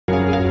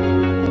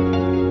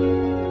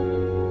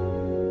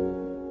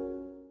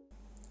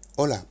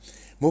Hola,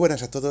 muy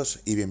buenas a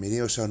todos y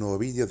bienvenidos a un nuevo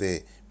vídeo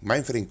de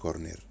Mindframe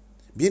Corner.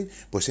 Bien,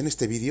 pues en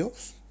este vídeo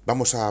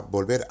vamos a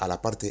volver a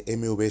la parte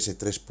MVS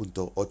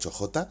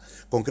 3.8J,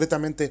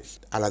 concretamente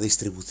a la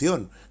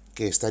distribución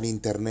que está en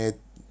internet,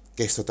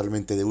 que es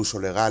totalmente de uso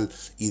legal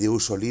y de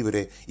uso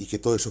libre y que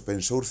todo es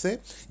open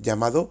source,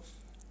 llamado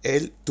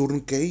el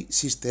Turnkey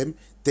System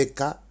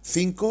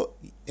TK5,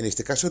 en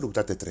este caso el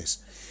Update 3.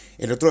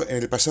 En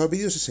el pasado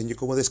vídeo os enseñé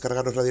cómo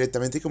descargarosla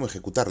directamente y cómo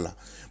ejecutarla.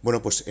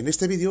 Bueno, pues en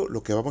este vídeo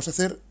lo que vamos a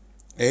hacer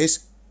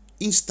es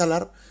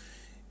instalar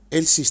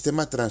el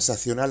sistema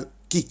transaccional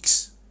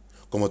KICKS.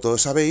 Como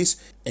todos sabéis,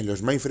 en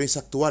los mainframes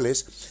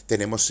actuales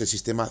tenemos el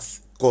sistema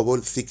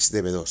COBOL CICS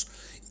DB2.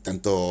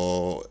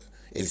 Tanto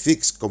el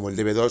CICS como el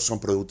DB2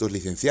 son productos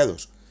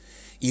licenciados.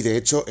 Y de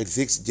hecho el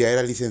CICS ya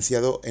era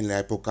licenciado en la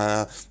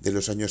época de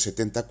los años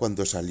 70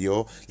 cuando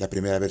salió la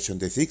primera versión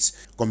de CICS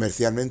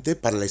comercialmente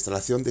para la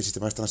instalación de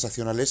sistemas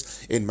transaccionales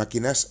en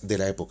máquinas de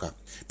la época.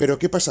 Pero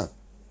 ¿qué pasa?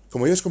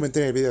 Como ya os comenté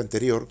en el vídeo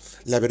anterior,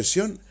 la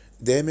versión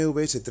de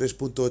MVS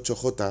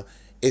 3.8J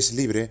es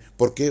libre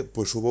porque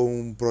pues hubo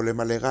un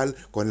problema legal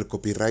con el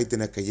copyright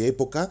en aquella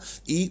época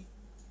y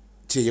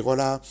se llegó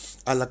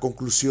a la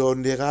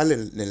conclusión legal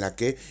en la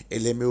que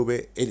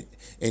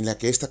en la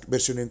que esta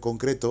versión en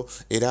concreto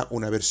era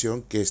una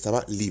versión que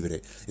estaba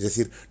libre. Es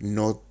decir,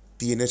 no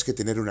tienes que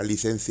tener una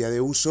licencia de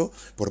uso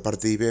por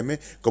parte de IBM,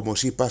 como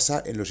sí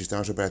pasa en los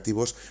sistemas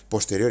operativos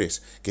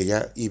posteriores, que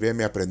ya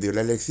IBM aprendió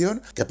la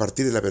lección, que a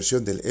partir de la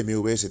versión del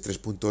MVS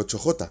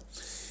 3.8J,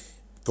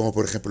 como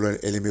por ejemplo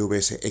el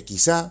MVS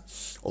XA,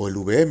 o el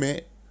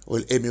VM, o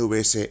el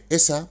MVS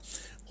ESA,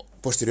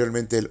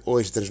 posteriormente el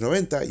OS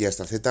 390 y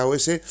hasta el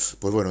ZOS,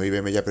 pues bueno,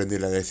 IBM ya aprendió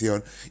la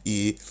lección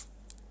y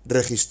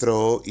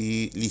registró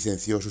y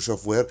licenció su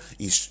software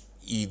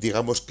y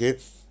digamos que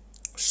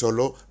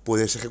solo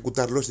puedes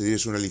ejecutarlo si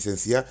tienes una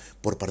licencia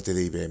por parte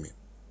de IBM.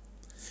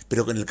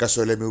 Pero en el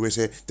caso del MVS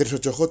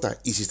 3.8J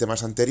y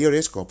sistemas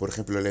anteriores, como por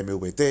ejemplo el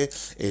MVT,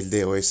 el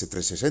DOS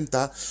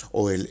 360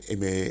 o el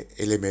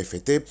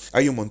MFT,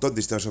 hay un montón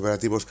de sistemas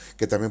operativos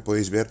que también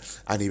podéis ver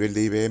a nivel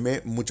de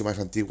IBM, mucho más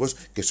antiguos,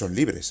 que son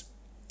libres.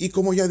 Y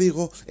como ya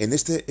digo, en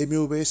este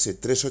MVS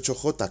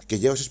 3.8J, que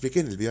ya os expliqué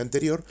en el vídeo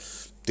anterior,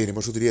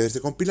 tenemos utilidades de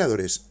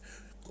compiladores,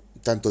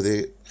 tanto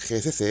de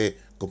GCC,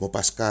 como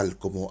Pascal,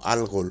 como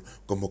Algol,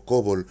 como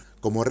COBOL,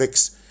 como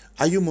Rex.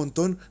 Hay un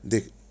montón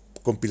de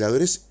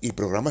compiladores y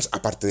programas,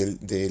 aparte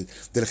del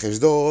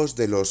GES2,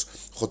 de los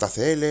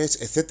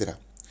JCLs, etc.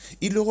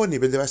 Y luego a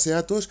nivel de base de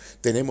datos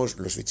tenemos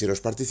los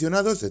ficheros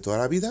particionados de toda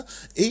la vida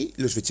y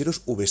los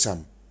ficheros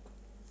VSAM.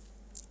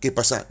 ¿Qué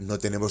pasa? No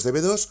tenemos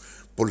DB2,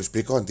 pues lo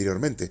explico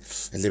anteriormente.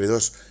 El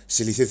DB2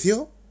 se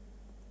licenció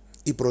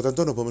y por lo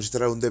tanto no podemos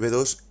instalar un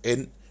DB2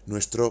 en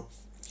nuestro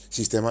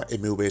sistema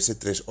MVS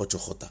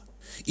 3.8J.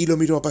 Y lo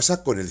mismo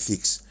pasa con el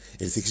CICS.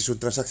 El CICS es un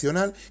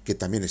transaccional que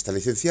también está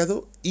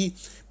licenciado y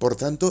por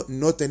tanto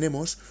no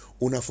tenemos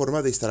una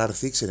forma de instalar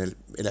CICS en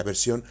la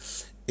versión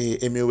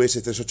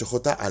MVS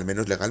 3.8J, al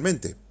menos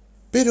legalmente.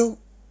 Pero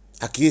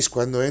aquí es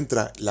cuando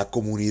entra la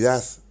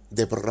comunidad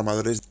de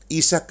programadores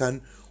y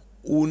sacan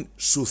un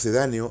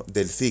sucedáneo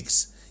del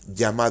CICS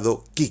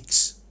llamado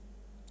KICKS,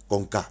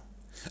 con K.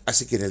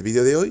 Así que en el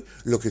vídeo de hoy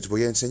lo que os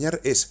voy a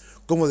enseñar es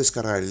cómo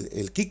descargar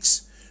el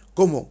KICKS,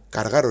 cómo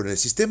cargarlo en el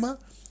sistema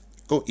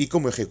y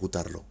cómo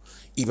ejecutarlo.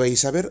 Y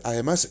vais a ver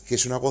además que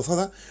es una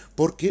gozada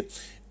porque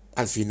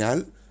al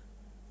final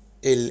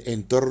el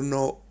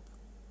entorno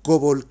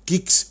COBOL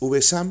KICKS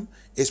VSAM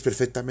es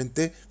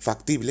perfectamente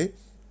factible,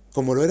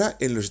 como lo era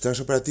en los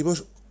sistemas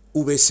operativos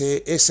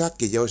VSESA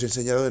que ya os he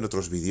enseñado en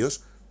otros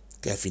vídeos,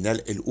 que al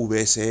final el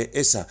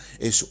VSESA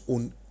es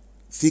un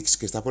CICS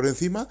que está por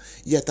encima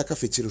y ataca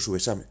ficheros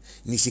VSAM.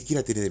 Ni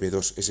siquiera tiene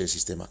DB2 ese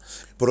sistema.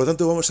 Por lo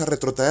tanto, vamos a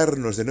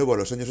retrotraernos de nuevo a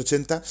los años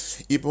 80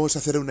 y vamos a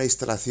hacer una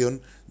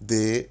instalación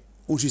de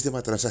un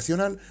sistema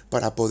transaccional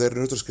para poder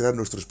nosotros crear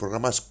nuestros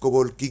programas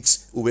COBOL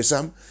KICKS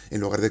VSAM en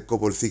lugar de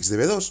COBOL CICS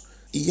DB2.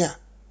 Y ya,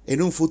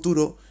 en un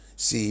futuro,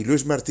 si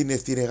Luis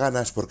Martínez tiene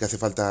ganas, porque hace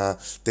falta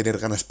tener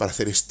ganas para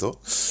hacer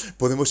esto,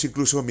 podemos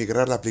incluso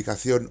migrar la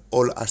aplicación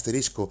all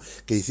asterisco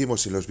que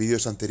hicimos en los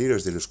vídeos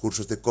anteriores de los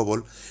cursos de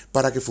COBOL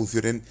para que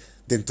funcionen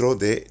dentro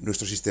de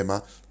nuestro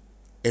sistema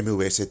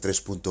MVS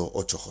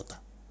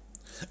 3.8J.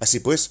 Así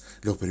pues,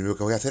 lo primero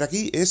que voy a hacer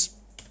aquí es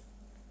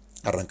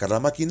arrancar la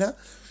máquina,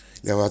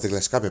 le voy a dar tecla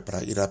escape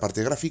para ir a la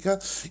parte gráfica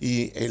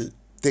y el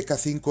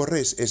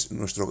TK5Res es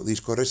nuestro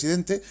disco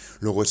residente,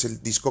 luego es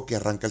el disco que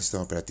arranca el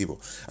sistema operativo.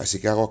 Así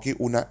que hago aquí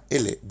una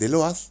L de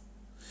load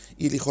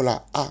y elijo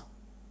la A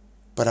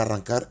para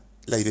arrancar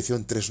la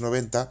dirección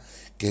 390,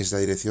 que es la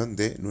dirección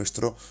de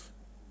nuestro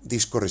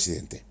disco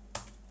residente.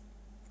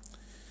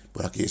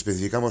 Por aquí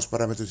especificamos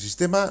parámetros del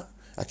sistema,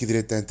 aquí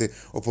directamente,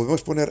 o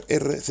podemos poner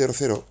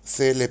R00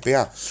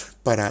 CLPA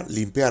para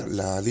limpiar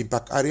la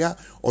limpack area,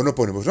 o no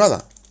ponemos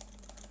nada.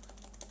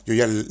 Yo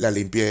ya la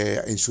limpié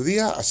en su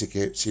día, así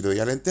que si le doy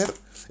al Enter,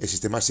 el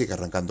sistema sigue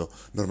arrancando,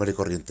 normal y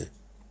corriente.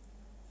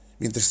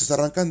 Mientras esto está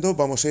arrancando,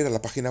 vamos a ir a la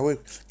página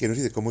web que nos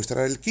dice cómo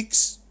instalar el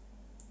KICKS,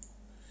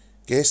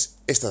 que es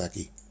esta de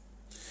aquí.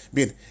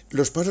 Bien,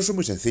 los pasos son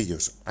muy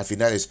sencillos. Al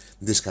final es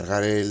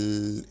descargar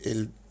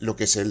lo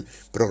que es el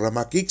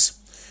programa KICKS,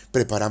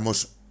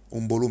 preparamos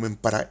un volumen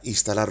para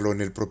instalarlo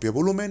en el propio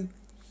volumen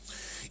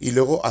y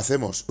luego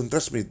hacemos un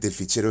transmit del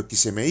fichero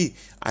XMI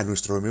a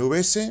nuestro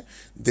MVS,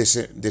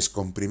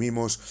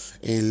 descomprimimos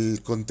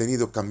el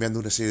contenido cambiando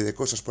una serie de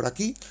cosas por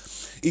aquí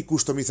y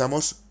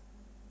customizamos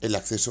el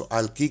acceso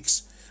al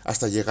KICKS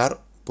hasta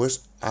llegar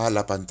pues a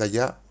la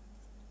pantalla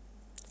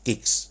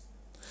KICKS.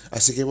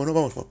 Así que bueno,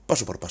 vamos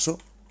paso por paso.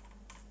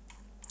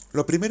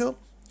 Lo primero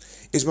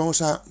es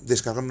vamos a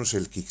descargarnos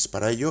el KICKS.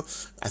 Para ello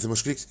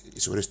hacemos clic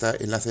sobre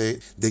este enlace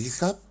de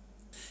GitHub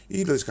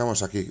y lo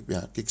descargamos aquí,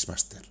 KICKS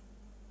Master.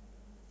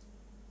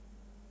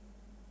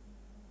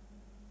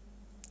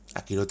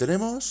 Aquí lo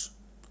tenemos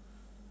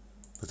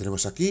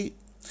aquí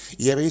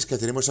y ya veis que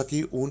tenemos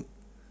aquí un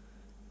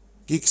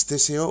KICKS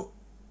TSO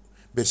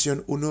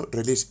versión 1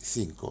 Release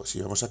 5.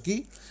 Si vamos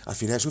aquí, al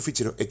final es un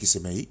fichero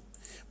XMI.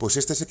 Pues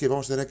este es el que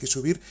vamos a tener que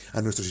subir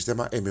a nuestro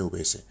sistema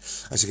MVS.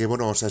 Así que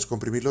bueno, vamos a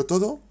descomprimirlo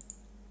todo.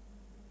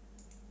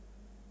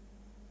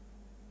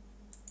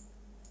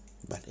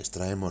 Vale,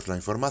 extraemos la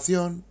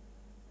información.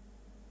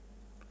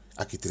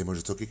 Aquí tenemos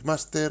nuestro KICKS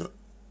Master.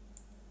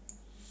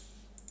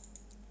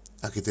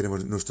 Aquí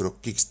tenemos nuestro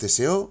KICKS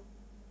TSO.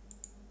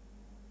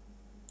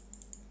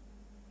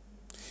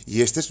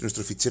 Y este es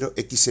nuestro fichero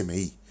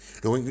XMI.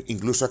 Luego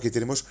incluso aquí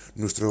tenemos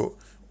nuestro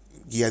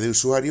guía de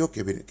usuario,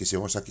 que si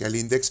vamos aquí al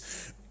index,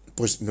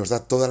 pues nos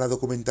da toda la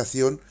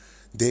documentación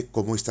de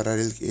cómo instalar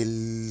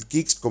el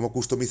KICKS, cómo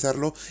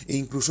customizarlo, e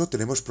incluso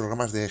tenemos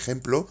programas de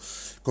ejemplo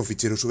con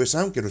ficheros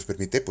VSAM que nos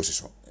permite, pues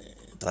eso,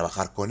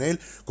 trabajar con él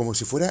como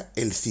si fuera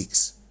el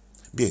CICS.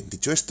 Bien,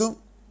 dicho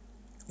esto,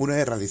 una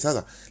vez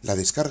realizada la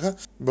descarga,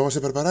 vamos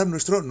a preparar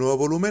nuestro nuevo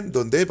volumen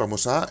donde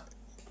vamos a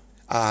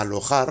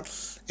alojar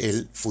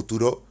el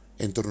futuro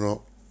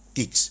entorno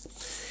KICKS.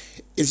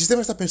 El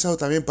sistema está pensado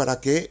también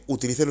para que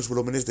utilice los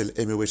volúmenes del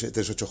MVS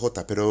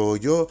 38J, pero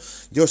yo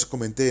os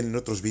comenté en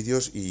otros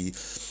vídeos y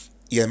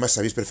además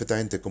sabéis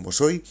perfectamente cómo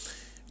soy.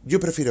 Yo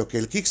prefiero que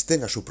el KICKS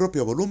tenga su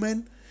propio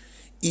volumen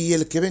y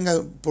el que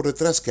venga por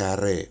detrás que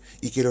arree,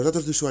 y que los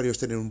datos de usuario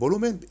estén en un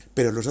volumen,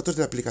 pero los datos de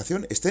la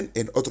aplicación estén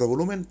en otro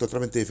volumen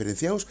totalmente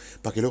diferenciados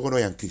para que luego no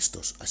hayan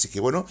cristos. Así que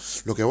bueno,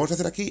 lo que vamos a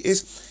hacer aquí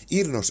es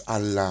irnos a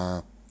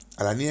la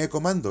línea de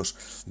comandos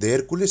de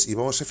Hércules y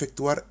vamos a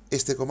efectuar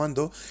este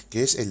comando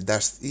que es el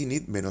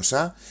 -init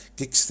 -a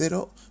KICKS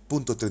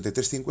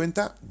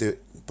 0.3350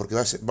 porque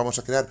vamos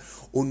a crear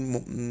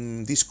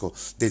un disco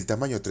del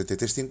tamaño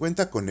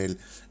 3350 con el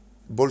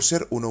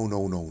bolser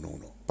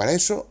 11111. Para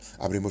eso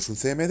abrimos un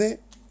CMD,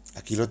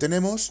 aquí lo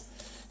tenemos,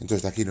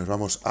 entonces de aquí nos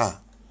vamos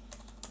a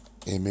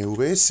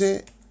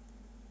MVS,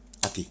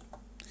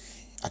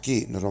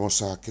 aquí nos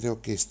vamos a,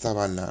 creo que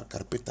estaba en la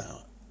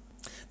carpeta.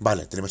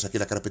 Vale, tenemos aquí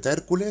la carpeta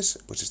Hércules,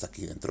 pues está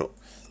aquí dentro,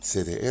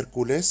 CD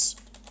Hércules.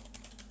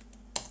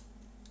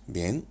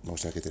 Bien,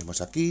 vamos a ver qué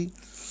tenemos aquí.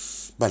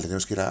 Vale,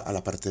 tenemos que ir a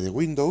la parte de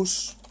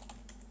Windows,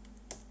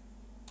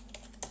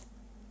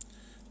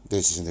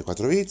 de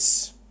 64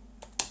 bits.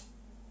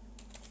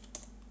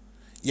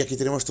 Y aquí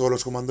tenemos todos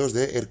los comandos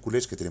de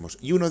Hércules que tenemos.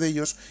 Y uno de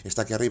ellos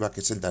está aquí arriba,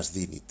 que es el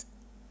 -init.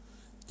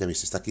 Ya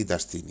veis, está aquí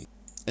 -init.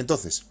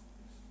 Entonces,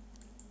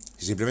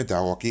 si simplemente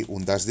hago aquí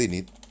un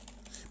 -init,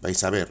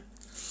 vais a ver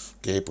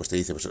que pues te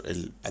dice pues,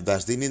 el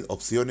 -init,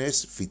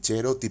 opciones,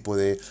 fichero, tipo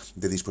de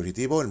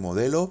dispositivo, el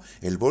modelo,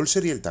 el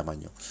bolser y el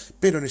tamaño.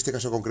 Pero en este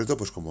caso concreto,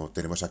 pues como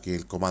tenemos aquí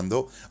el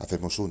comando,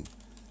 hacemos un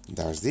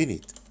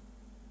 -init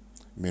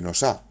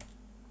 -a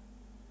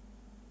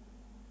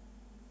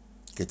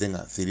que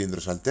tenga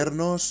cilindros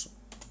alternos,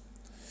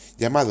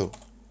 llamado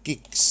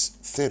KICKS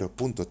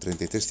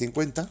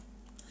 0.3350,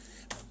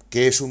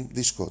 que es un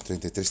disco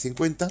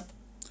 3350,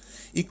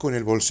 y con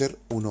el bolser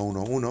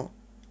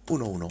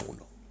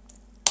 111111.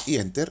 Y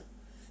Enter,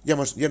 ya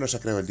nos ha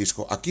creado el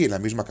disco aquí en la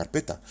misma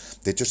carpeta.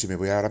 De hecho, si me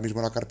voy ahora mismo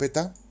a la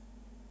carpeta,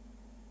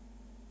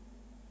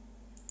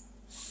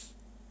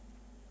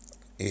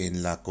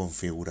 en la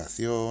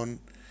configuración,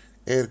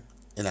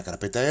 en la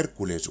carpeta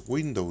Hércules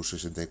Windows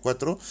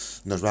 64,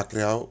 nos va a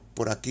crear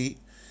por aquí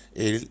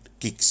el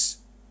KICKS.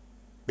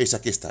 ¿Veis?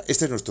 Aquí está.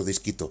 Este es nuestro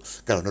disquito.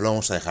 Claro, no lo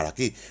vamos a dejar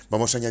aquí.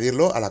 Vamos a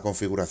añadirlo a la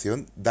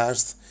configuración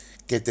DAS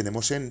que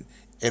tenemos en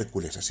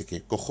Hércules. Así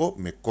que cojo,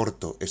 me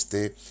corto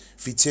este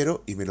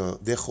fichero y me lo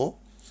dejo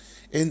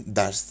en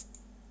DAS,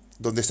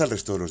 donde está el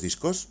resto de los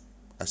discos.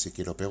 Así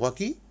que lo pego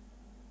aquí.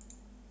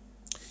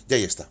 Y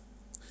ahí está.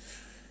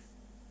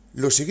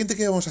 Lo siguiente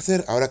que vamos a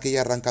hacer, ahora que ya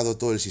ha arrancado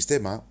todo el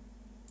sistema,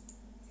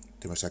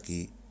 tenemos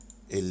aquí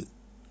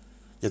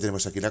ya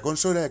tenemos aquí la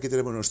consola y aquí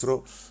tenemos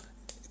nuestro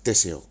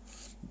TSO.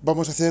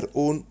 Vamos a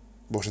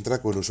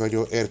entrar con el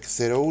usuario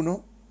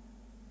ERC01.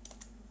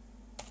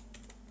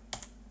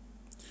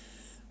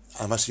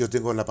 Además, yo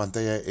tengo en la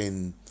pantalla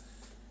en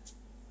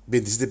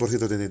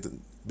 27%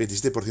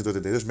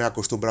 32, me he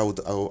acostumbrado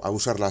a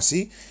usarla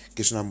así,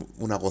 que es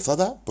una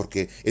gozada,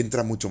 porque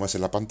entra mucho más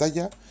en la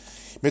pantalla.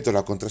 Meto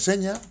la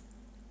contraseña.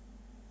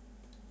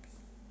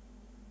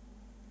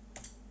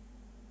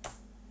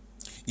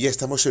 ya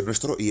estamos en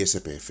nuestro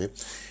ISPF.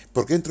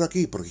 ¿Por qué entro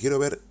aquí? Porque quiero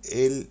ver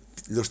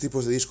los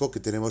tipos de disco que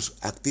tenemos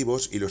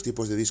activos y los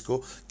tipos de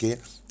disco que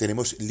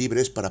tenemos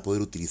libres para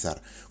poder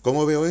utilizar.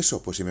 ¿Cómo veo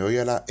eso? Pues si me voy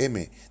a la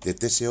M de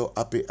TSO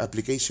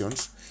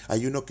Applications,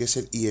 hay uno que es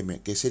el IM,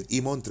 que es el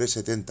IMON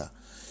 370.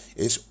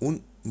 Es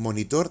un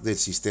monitor del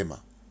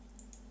sistema.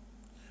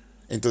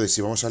 Entonces,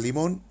 si vamos al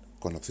IMON,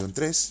 con la opción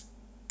 3,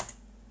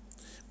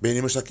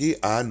 venimos aquí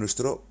a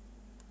nuestro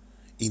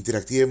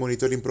Interactive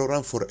Monitoring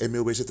Program for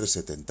MVS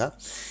 370.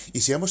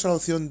 Y si vamos a la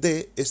opción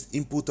D, es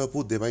Input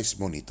Output Device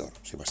Monitor.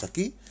 Si vas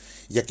aquí,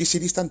 y aquí se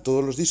listan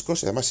todos los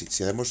discos. Además,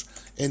 si damos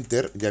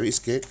Enter, ya veis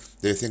que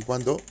de vez en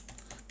cuando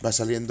va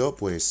saliendo,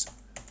 pues,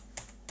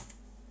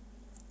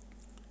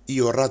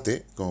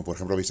 IO-RATE, como por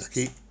ejemplo veis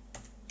aquí.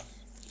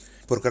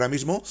 Porque ahora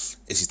mismo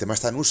el sistema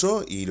está en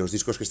uso y los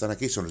discos que están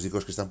aquí son los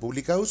discos que están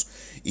publicados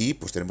y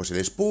pues tenemos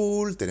el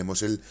spool,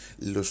 tenemos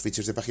los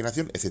ficheros de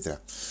paginación,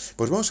 etcétera.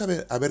 Pues vamos a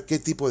ver qué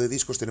tipo de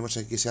discos tenemos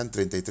aquí que sean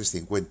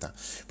 3350,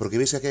 porque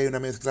veis que aquí hay una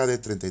mezcla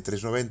de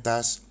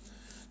 3390s,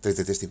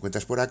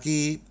 3350s por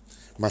aquí,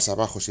 más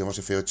abajo si vamos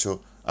F8,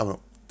 bueno,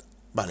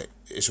 vale,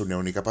 es una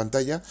única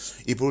pantalla,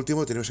 y por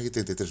último tenemos aquí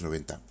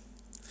 3390.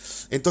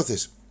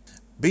 Entonces,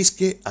 veis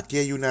que aquí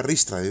hay una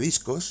ristra de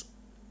discos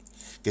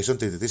que son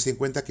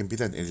 3350 que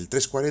empiezan en el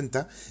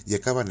 340 y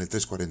acaban en el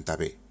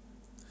 340B.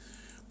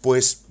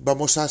 Pues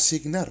vamos a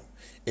asignar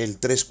el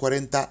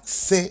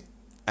 340C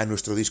a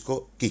nuestro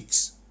disco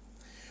KICKS.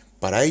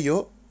 Para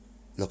ello,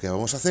 lo que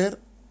vamos a hacer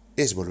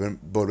es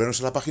volvernos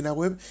a la página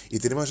web y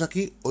tenemos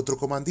aquí otro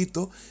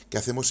comandito que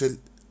hacemos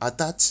el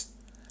attach.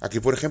 Aquí,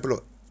 por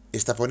ejemplo,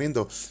 está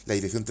poniendo la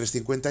dirección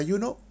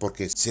 351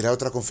 porque será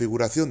otra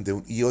configuración de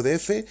un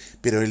IODF,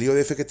 pero el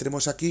IODF que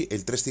tenemos aquí,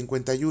 el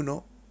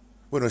 351,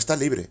 bueno, está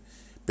libre,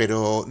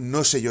 pero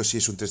no sé yo si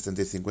es un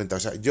 350. O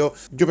sea, yo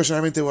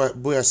personalmente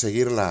voy a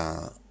seguir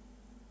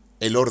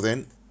el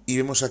orden y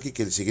vemos aquí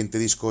que el siguiente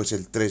disco es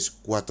el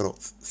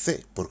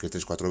 34C, porque el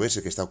 34B es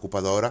el que está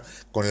ocupado ahora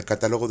con el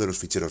catálogo de los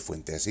ficheros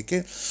fuente. Así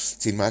que,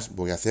 sin más,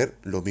 voy a hacer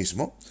lo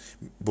mismo.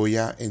 Voy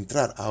a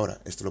entrar ahora,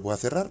 esto lo voy a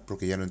cerrar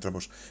porque ya no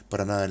entramos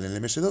para nada en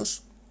el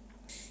MS2.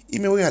 Y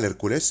me voy al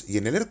Hércules, y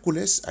en el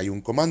Hércules hay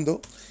un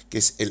comando que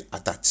es el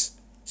attach.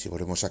 Si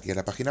volvemos aquí a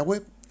la página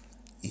web,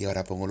 y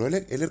ahora pongo el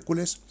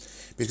Hércules,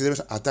 veis que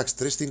tenemos attach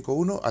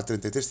 351 a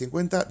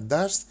 3350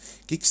 dash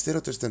KICKS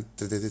 0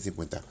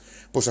 3350.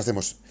 Pues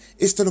hacemos,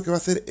 esto lo que va a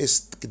hacer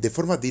es que de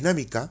forma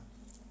dinámica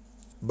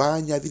va a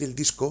añadir el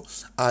disco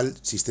al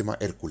sistema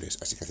Hércules.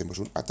 Así que hacemos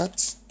un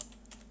attach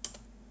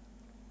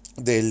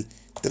del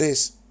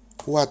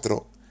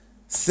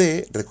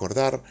 34C,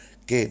 recordar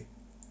que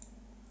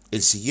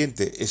el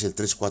siguiente es el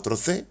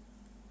 34C,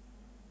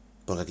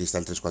 porque aquí está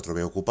el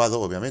 34B ocupado,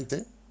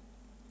 obviamente.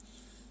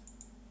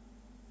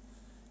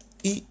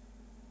 Y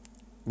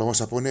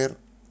vamos a poner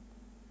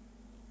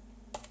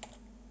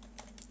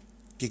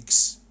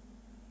KICKS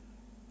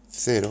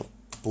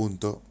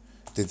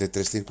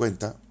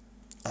 0.3350,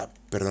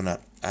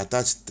 perdonar,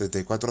 attach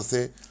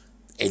 34C,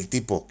 el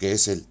tipo que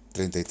es el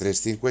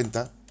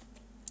 3350,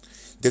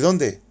 ¿de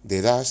dónde?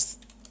 De dash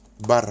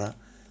barra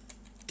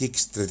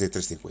KICKS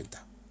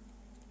 3350.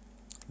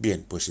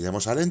 Bien, pues si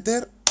damos al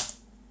Enter,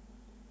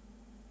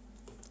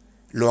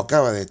 lo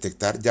acaba de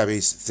detectar, ya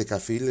veis, CK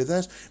Field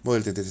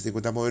modelo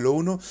 3350 modelo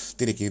 1,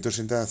 tiene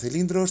 560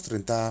 cilindros,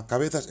 30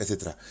 cabezas,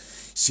 etc.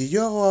 Si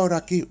yo hago ahora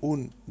aquí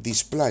un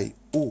display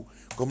U,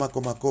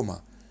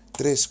 340,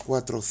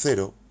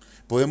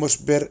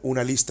 podemos ver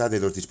una lista de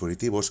los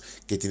dispositivos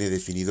que tiene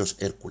definidos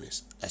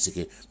Hércules. Así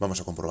que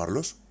vamos a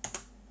comprobarlos.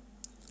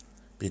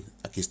 Bien,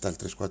 aquí está el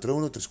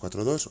 341,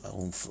 342,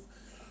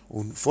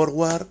 un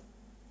forward,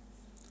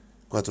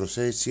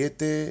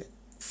 467,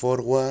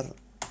 forward,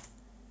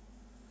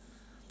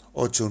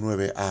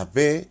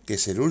 89AB, que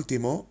es el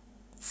último,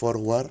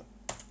 forward.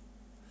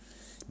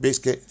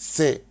 Veis que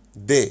C,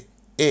 D,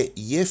 E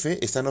y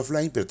F están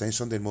offline, pero también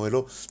son del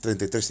modelo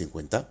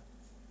 3350.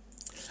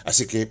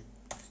 Así que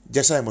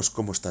ya sabemos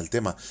cómo está el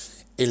tema.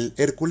 El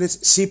Hércules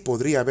sí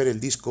podría ver el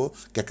disco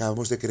que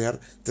acabamos de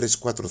crear,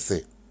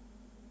 34C.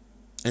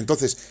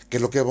 Entonces, ¿qué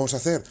es lo que vamos a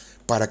hacer?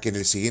 Para que en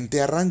el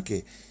siguiente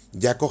arranque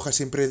ya coja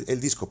siempre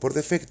el disco por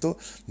defecto,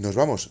 nos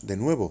vamos de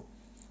nuevo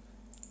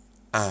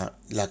a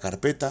la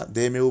carpeta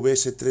de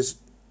MVS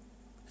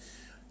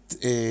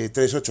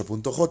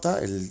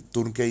 38.j, el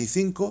turnkey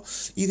 5,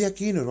 y de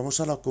aquí nos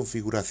vamos a la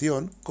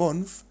configuración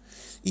conf,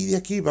 y de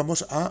aquí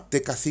vamos a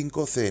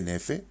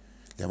tk5cnf.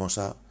 Le vamos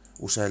a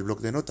usar el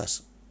bloc de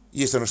notas,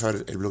 y esto nos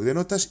abre el bloc de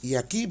notas, y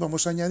aquí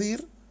vamos a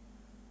añadir,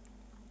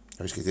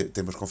 sabéis que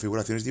tenemos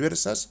configuraciones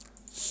diversas,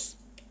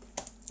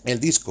 el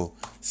disco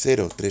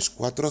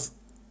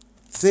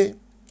 034C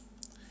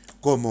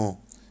como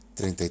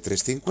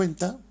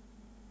 3350,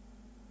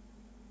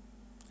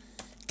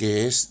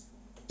 que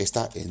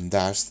está en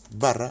dash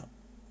barra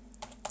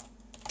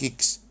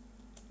KICKS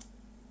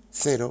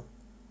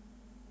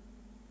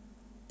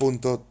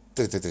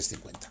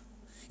 0.3350.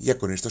 Ya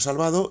con esto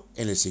salvado,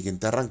 en el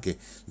siguiente arranque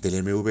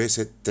del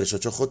MVS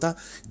 38J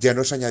ya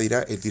nos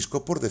añadirá el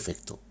disco por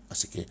defecto.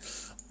 Así que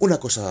una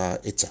cosa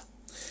hecha.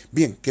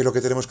 Bien, ¿qué es lo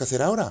que tenemos que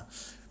hacer ahora?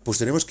 Pues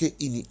tenemos que,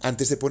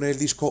 antes de poner el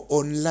disco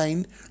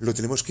online, lo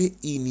tenemos que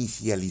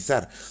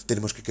inicializar.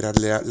 Tenemos que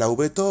crearle la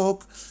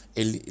VTOC,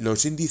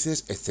 los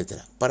índices,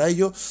 etcétera. Para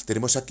ello,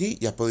 tenemos aquí,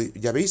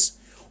 ya veis,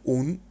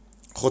 un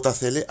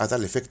JCL a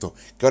tal efecto,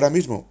 que ahora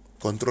mismo,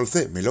 control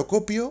C, me lo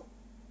copio,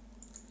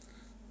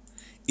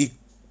 y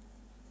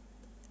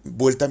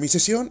vuelta a mi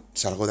sesión,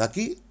 salgo de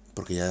aquí,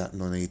 porque ya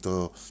no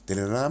necesito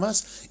tener nada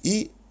más,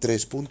 y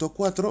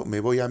 3.4, me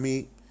voy a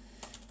mi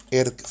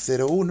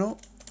ERC01,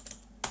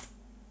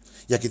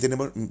 y aquí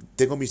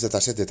tengo mis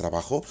datasets de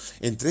trabajo.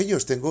 Entre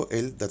ellos tengo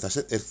el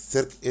dataset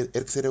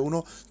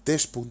ERC01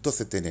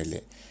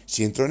 test.ctnl.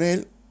 Si entro en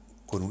él,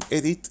 con un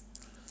edit,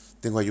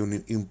 tengo ahí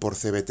un import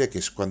cbt, que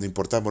es cuando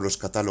importamos los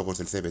catálogos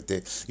del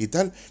cbt y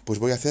tal, pues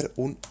voy a hacer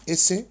un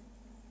s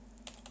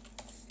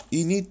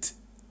init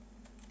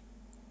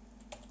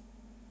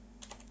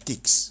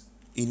KICKS.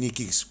 Init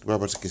KICKS,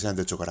 que sean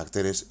de 8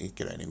 caracteres y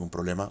que no hay ningún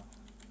problema.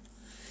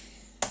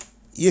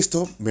 Y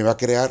esto me va a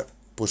crear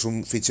pues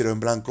un fichero en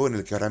blanco en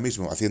el que ahora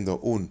mismo, haciendo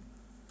un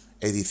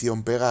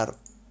edición pegar,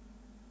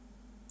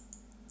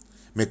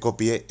 me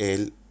copie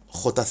el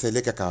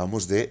JCL que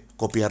acabamos de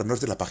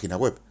copiarnos de la página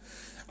web.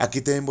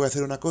 Aquí también voy a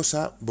hacer una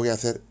cosa, voy a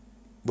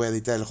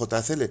editar el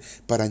JCL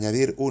para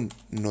añadir un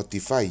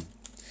notify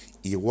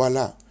igual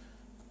a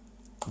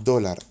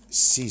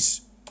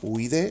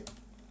 $sysuid.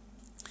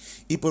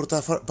 Y por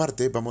otra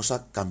parte vamos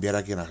a cambiar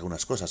aquí en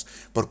algunas cosas,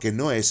 porque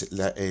no es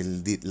la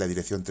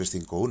dirección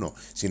 351,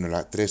 sino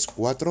la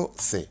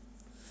 34C.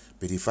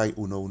 Verify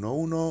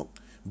 111,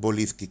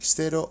 bolid kicks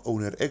 0,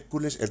 owner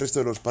Hercules, el resto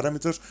de los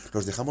parámetros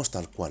los dejamos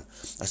tal cual.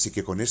 Así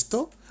que con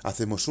esto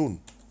hacemos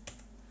un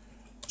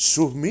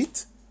submit.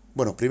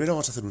 Bueno, primero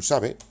vamos a hacer un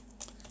save,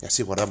 y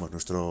así guardamos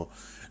nuestro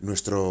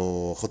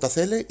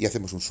JCL y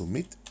hacemos un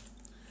submit.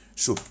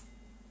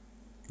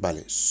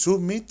 Vale,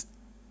 submit.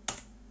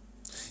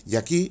 Y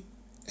aquí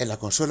en la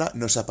consola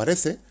nos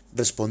aparece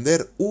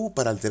responder U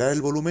para alterar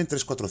el volumen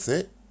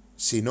 34C,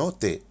 si no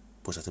T.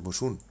 Pues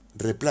hacemos un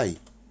reply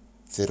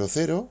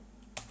 00,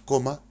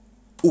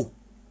 U.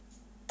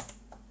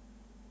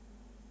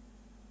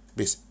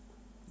 ¿Ves?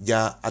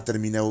 Ya ha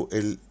terminado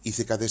el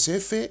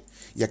ICKDSF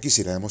y aquí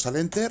si le damos al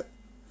enter,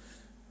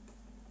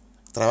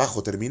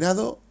 trabajo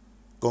terminado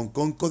con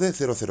concode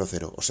 000,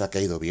 o sea que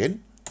ha ido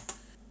bien.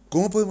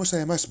 ¿Cómo podemos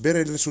además ver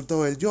el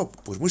resultado del job?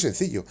 Pues muy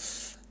sencillo.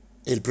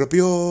 El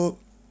propio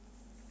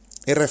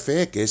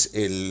RFE, que es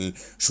el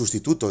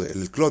sustituto,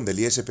 el clon del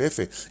ISPF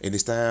en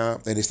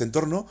este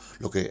entorno,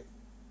 lo que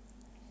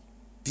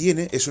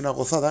tiene es una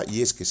gozada,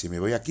 y es que si me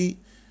voy aquí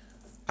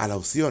a la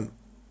opción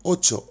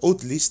 8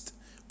 Outlist,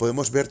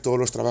 podemos ver todos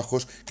los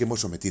trabajos que hemos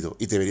sometido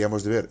y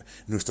deberíamos de ver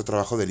nuestro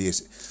trabajo del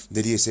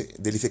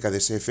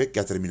ICKDSF que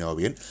ha terminado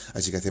bien.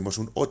 Así que hacemos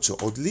un 8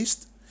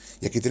 Outlist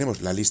y aquí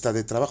tenemos la lista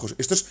de trabajos.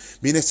 Esto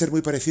viene a ser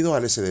muy parecido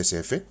al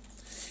SDSF.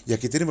 Y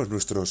aquí tenemos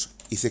nuestros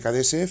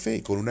ICKDSF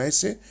y con una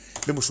S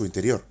vemos su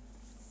interior.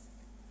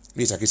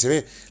 ¿Veis? Aquí se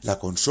ve la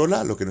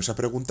consola, lo que nos ha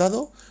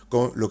preguntado,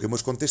 con lo que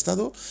hemos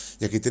contestado.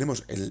 Y aquí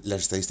tenemos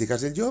las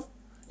estadísticas del job,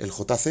 el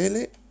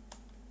JCL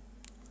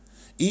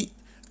y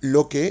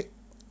lo que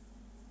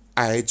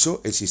ha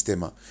hecho el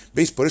sistema.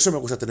 ¿Veis? Por eso me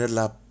gusta tener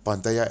la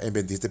pantalla en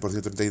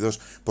 27x32,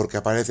 porque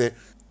aparece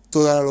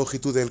toda la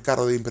longitud del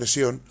carro de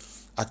impresión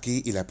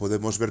aquí y la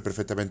podemos ver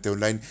perfectamente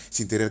online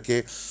sin tener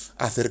que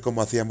hacer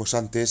como hacíamos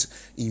antes,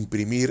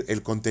 imprimir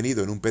el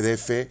contenido en un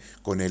PDF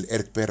con el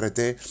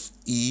ERC-PRT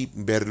y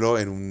verlo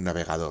en un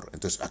navegador.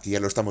 Entonces aquí ya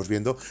lo estamos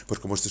viendo pues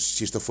como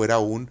si esto fuera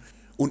un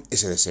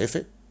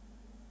SDSF.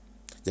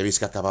 Ya veis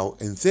que ha acabado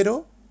en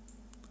 0,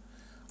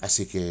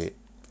 así que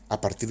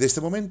a partir de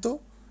este momento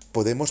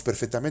podemos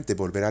perfectamente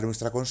volver a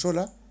nuestra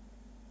consola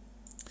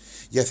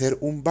y hacer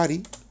un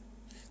vary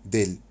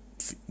del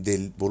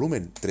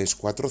volumen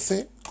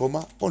 34C,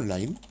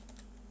 online.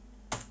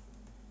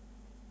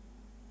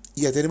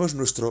 Y ya tenemos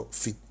nuestro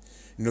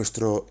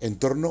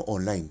entorno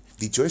online.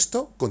 Dicho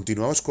esto,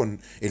 continuamos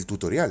con el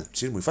tutorial.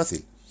 Sí, es muy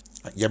fácil.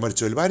 Ya hemos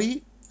hecho el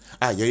vary.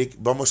 Y ahí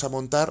vamos a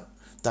montar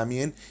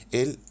también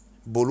el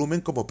volumen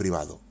como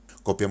privado.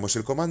 Copiamos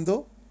el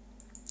comando,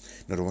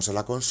 nos vamos a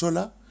la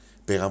consola,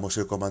 pegamos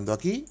el comando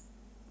aquí.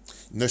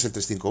 No es el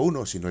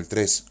 351, sino el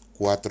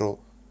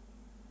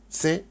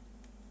 34C.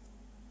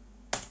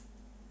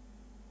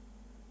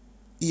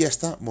 Y ya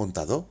está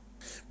montado.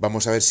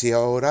 Vamos a ver si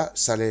ahora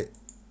salen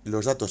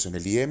los datos en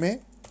el IM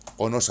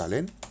o no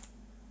salen.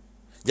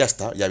 Ya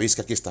está, ya veis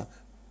que aquí está.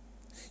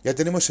 Ya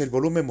tenemos el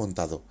volumen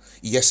montado.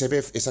 Y ya se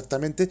ve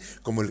exactamente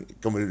como el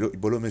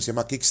volumen se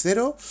llama KICKS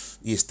 0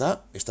 y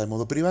está en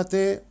modo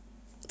private,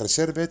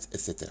 reserved,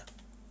 etc.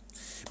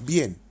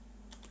 Bien,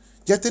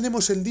 ya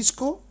tenemos el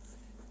disco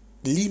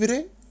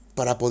libre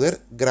para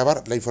poder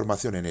grabar la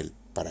información en él.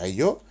 Para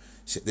ello,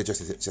 de hecho,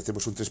 si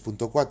hacemos un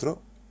 3.4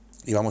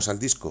 y vamos al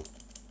disco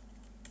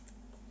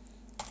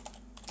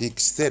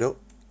KICKS 0,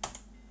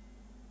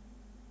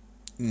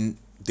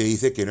 te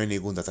dice que no hay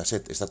ningún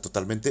dataset, está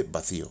totalmente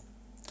vacío.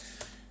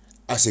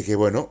 Así que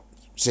bueno,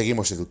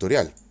 seguimos el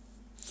tutorial.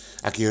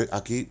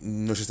 Aquí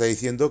nos está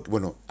diciendo,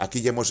 bueno,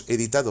 aquí ya hemos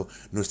editado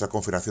nuestra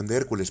configuración de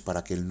Hércules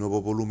para que el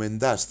nuevo volumen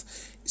Dust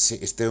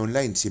esté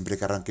online siempre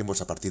que arranquemos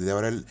a partir de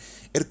ahora el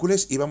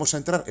Hércules, y vamos a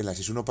entrar en la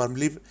sys1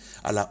 parmlib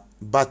a la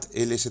bat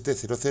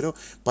lst00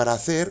 para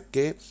hacer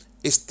que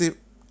este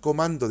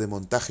comando de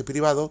montaje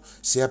privado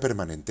sea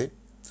permanente.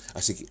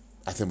 Así que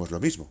hacemos lo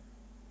mismo.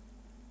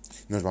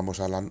 Nos vamos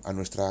a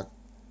nuestra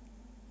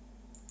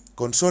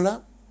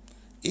consola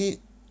y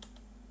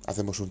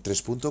hacemos un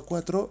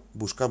 3.4,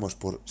 buscamos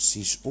por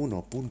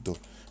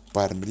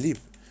sys1.parmlib,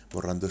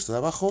 borrando esto de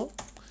abajo.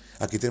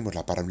 Aquí tenemos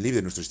la parmlib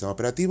de nuestro sistema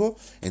operativo,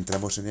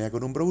 entramos en ella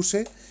con un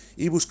browser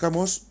y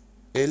buscamos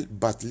el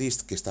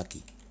batlist que está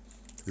aquí.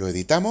 Lo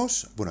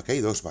editamos, bueno, aquí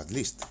hay dos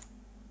batlist.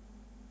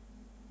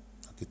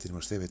 Aquí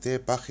tenemos cbt,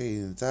 page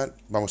y tal.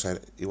 Vamos a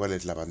ver, igual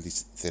es la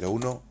batlist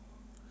 01.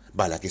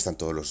 Vale, aquí están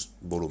todos los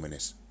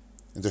volúmenes.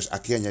 Entonces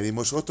aquí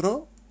añadimos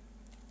otro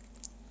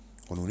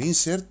con un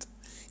insert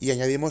y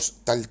añadimos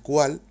tal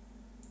cual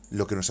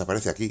lo que nos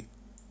aparece aquí.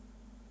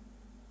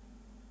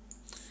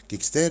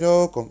 KICKS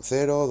 0, con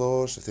 0,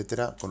 2,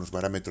 etcétera, con los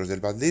parámetros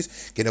del batlist,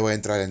 que no voy a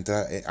entrar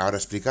ahora a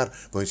explicar,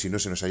 porque si no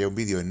se nos haya un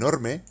vídeo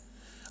enorme.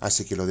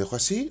 Así que lo dejo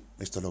así.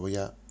 Esto lo voy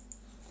a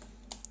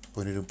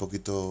poner un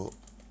poquito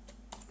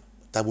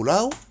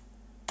tabulado.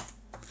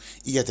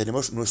 Y ya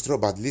tenemos nuestro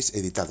batlist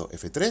editado,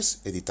 F3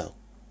 editado.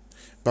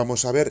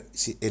 Vamos a ver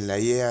si en la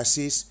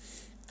IEASYS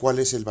cuál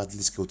es el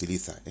batlist que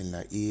utiliza. En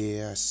la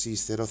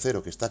IEASYS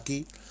 00 que está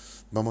aquí,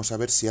 vamos a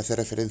ver si hace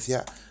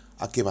referencia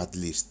a qué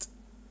batlist,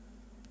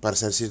 para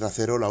saber si es la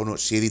 0 o la 1,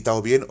 si he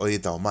editado bien o he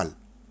editado mal.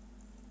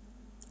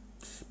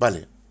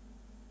 Vale,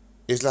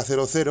 es la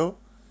 00,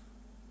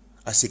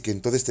 así que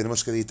entonces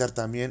tenemos que editar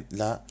también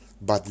la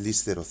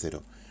batlist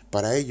 00.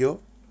 Para ello,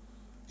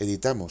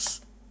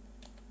 editamos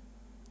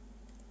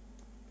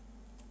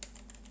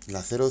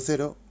la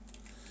 00,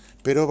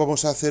 pero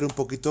vamos a hacer un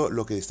poquito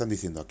lo que están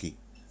diciendo aquí.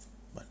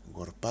 Bueno,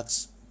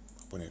 Wordpacks,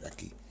 voy a poner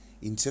aquí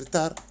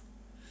insertar,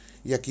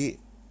 y aquí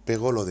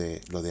pego lo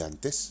de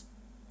antes.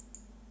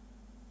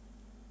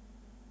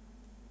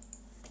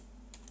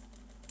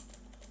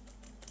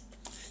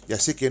 Y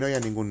así que no haya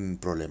ningún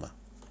problema.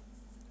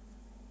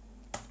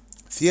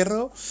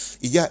 Cierro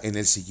y ya en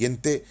el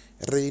siguiente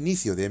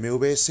reinicio de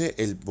MVS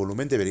el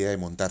volumen debería de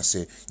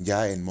montarse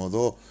ya en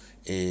modo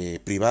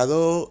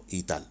privado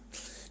y tal.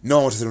 No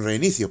vamos a hacer un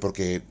reinicio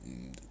porque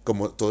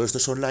como todo esto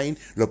es online,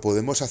 lo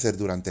podemos hacer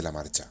durante la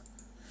marcha.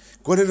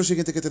 ¿Cuál es lo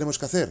siguiente que tenemos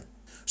que hacer?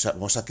 O sea,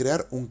 vamos a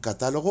crear un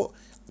catálogo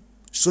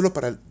solo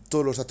para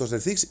todos los datos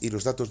del CICS y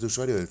los datos de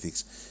usuario del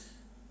CICS.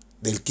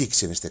 Del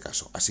KICKS en este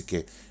caso. Así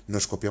que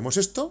nos copiamos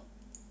esto,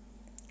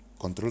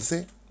 control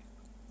C,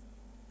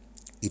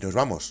 y nos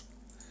vamos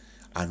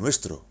a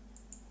nuestro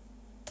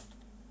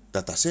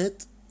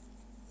dataset.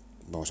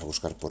 Vamos a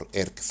buscar por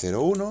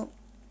ERC01.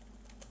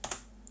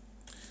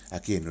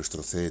 Aquí en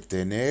nuestro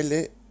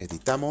ctnl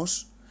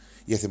editamos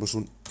y hacemos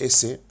un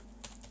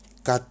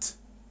scat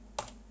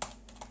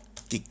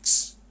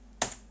KICKS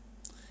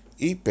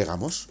y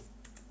pegamos.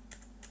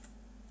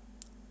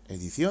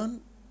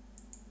 Edición,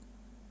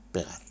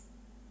 pegar.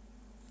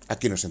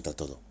 Aquí nos entra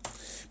todo.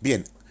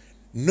 Bien,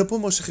 no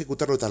podemos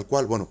ejecutarlo tal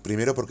cual. Bueno,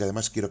 primero porque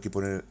además quiero aquí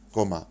poner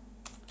coma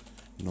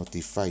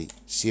notify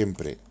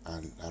siempre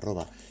al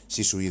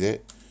 @sysuid.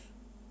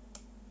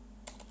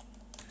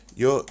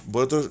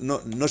 Vosotros,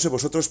 no sé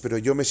vosotros, pero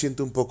yo me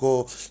siento un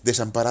poco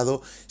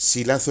desamparado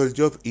si lanzo el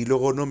job y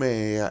luego no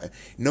me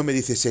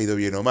dice si ha ido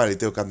bien o mal y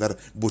tengo que andar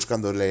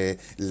buscándole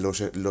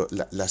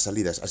las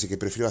salidas, así que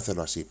prefiero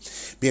hacerlo así.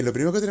 Bien, lo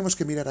primero que tenemos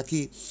que mirar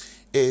aquí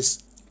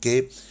es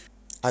que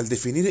al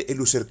definir el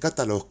user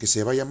catalog que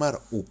se va a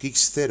llamar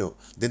ukix0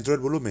 dentro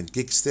del volumen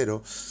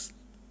KICKS0,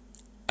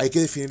 hay que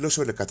definirlo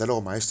sobre el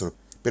catálogo maestro.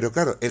 Pero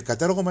claro, el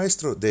catálogo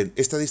maestro de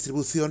esta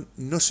distribución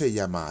no se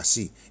llama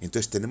así.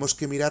 Entonces tenemos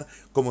que mirar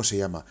cómo se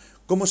llama.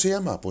 ¿Cómo se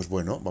llama? Pues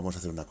bueno, vamos a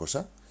hacer una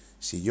cosa.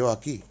 Si yo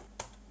aquí,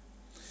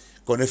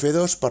 con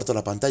F2, parto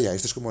la pantalla.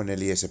 Esto es como en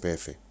el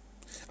ISPF.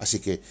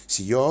 Así que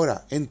si yo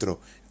ahora entro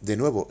de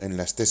nuevo en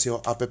las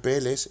TSO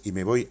APPLs y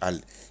me voy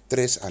al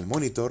 3, al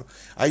monitor,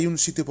 hay un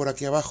sitio por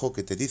aquí abajo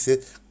que te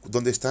dice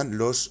dónde están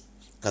los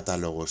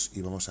catálogos.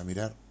 Y vamos a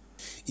mirar.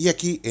 Y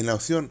aquí en la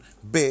opción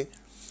B,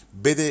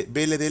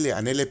 BLDL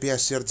and LPA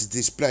Search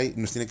Display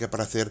nos tiene que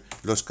aparecer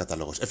los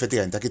catálogos.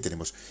 Efectivamente, aquí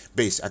tenemos,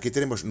 veis, aquí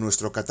tenemos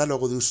nuestro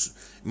catálogo de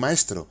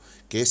maestro,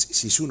 que es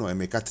sys1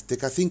 mcat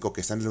tk5,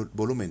 que está en el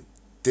volumen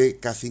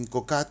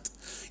tk5cat,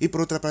 y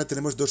por otra parte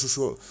tenemos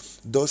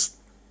dos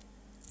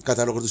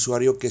catálogos de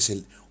usuario, que es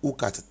el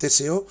ucat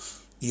tso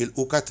y el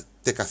ucat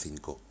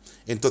tk5.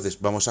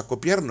 Entonces vamos a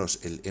copiarnos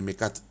el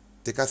mcat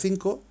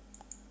tk5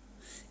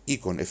 y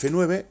con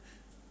F9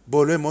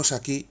 volvemos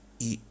aquí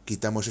y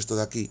quitamos esto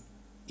de aquí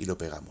y lo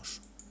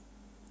pegamos.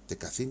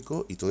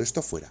 TK5 y todo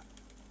esto fuera.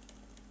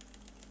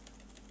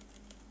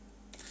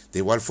 De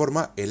igual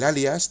forma, el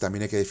alias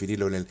también hay que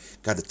definirlo en el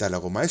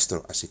catálogo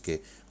maestro. Así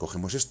que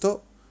cogemos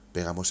esto,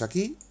 pegamos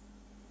aquí,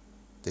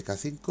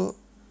 TK5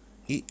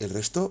 y el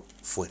resto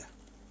fuera.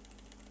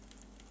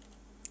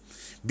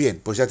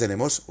 Bien, pues ya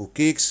tenemos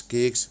UKICKS,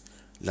 KICKS,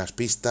 las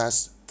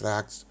pistas,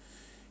 tracks,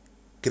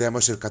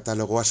 creamos el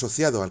catálogo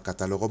asociado al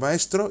catálogo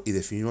maestro y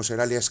definimos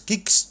el alias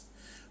KICKS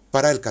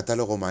para el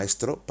catálogo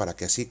maestro, para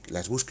que así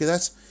las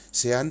búsquedas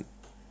sean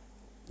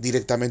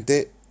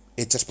directamente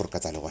hechas por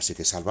catálogo. Así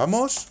que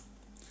salvamos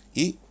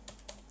y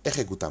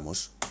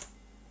ejecutamos.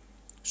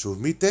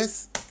 Submitted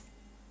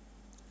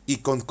y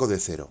con code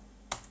 0.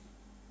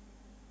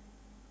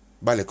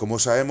 Vale, como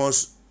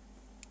sabemos,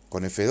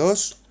 con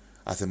F2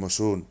 hacemos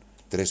un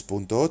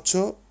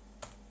 3.8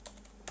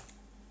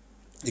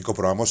 y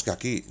comprobamos que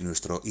aquí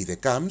nuestro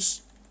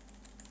IDCAMS,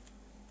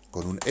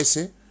 con un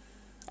S,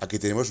 aquí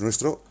tenemos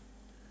nuestro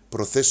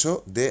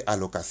proceso de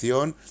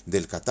alocación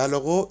del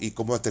catálogo y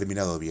cómo ha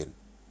terminado bien.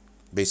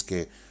 Veis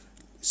que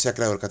se ha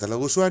creado el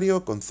catálogo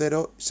usuario con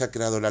 0, se ha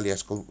creado el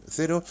alias con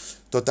 0,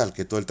 total,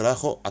 que todo el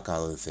trabajo ha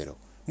acabado en 0.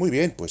 Muy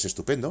bien, pues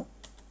estupendo.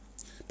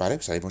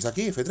 Vale, salimos de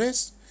aquí,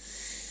 F3,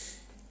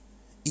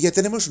 y ya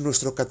tenemos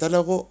nuestro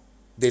catálogo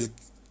del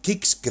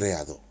KICKS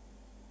creado.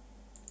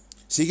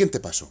 Siguiente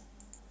paso.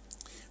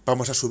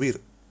 Vamos a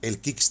subir el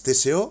KICKS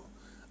TSO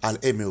al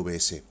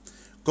MVS.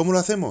 ¿Cómo lo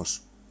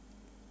hacemos?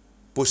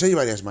 Pues hay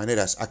varias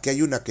maneras. Aquí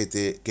hay una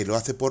que lo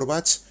hace por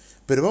batch,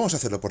 pero vamos a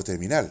hacerlo por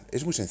terminal.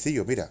 Es muy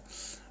sencillo, mira.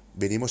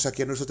 Venimos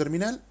aquí a nuestro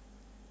terminal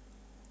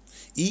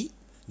y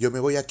yo me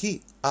voy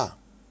aquí a...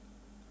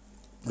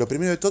 Lo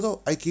primero de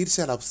todo, hay que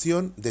irse a la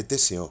opción de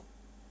TSO.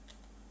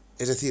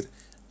 Es decir,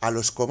 a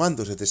los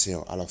comandos de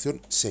TSO, a la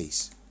opción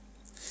 6.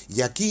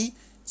 Y aquí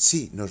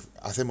sí nos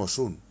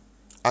hacemos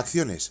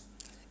acciones.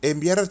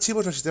 Enviar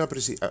archivos al sistema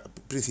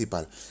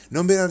principal. No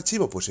enviar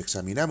archivo, pues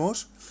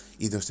examinamos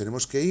y nos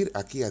tenemos que ir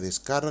aquí a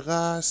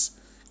descargas,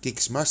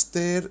 KICKS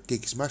Master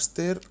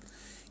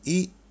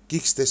y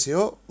KICKS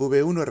TSO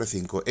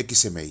V1R5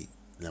 XMI.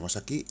 Le damos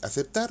aquí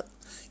aceptar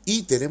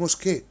y tenemos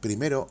que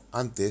primero,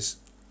 antes,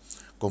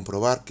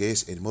 comprobar que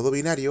es en modo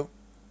binario,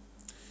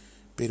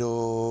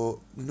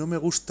 pero no me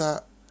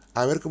gusta.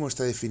 A ver cómo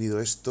está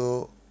definido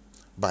esto.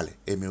 Vale,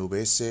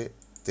 MVS,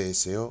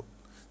 TSO,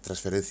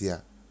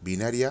 transferencia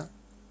binaria.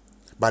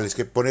 Vale, es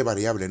que pone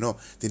variable, no.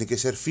 Tiene que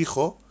ser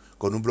fijo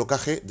con un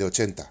blocaje de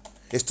 80.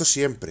 Esto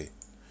siempre.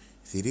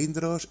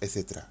 Cilindros,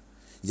 etc.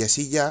 Y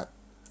así ya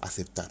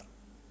aceptar.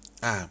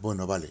 Ah,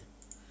 bueno, vale.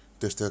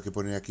 Entonces tengo que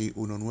poner aquí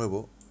uno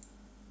nuevo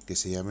que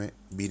se llame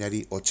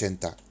binary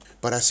 80.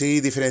 Para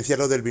así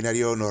diferenciarlo del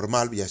binario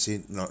normal y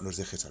así no nos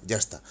deje saber. Ya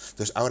está.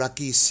 Entonces ahora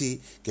aquí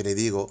sí que le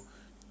digo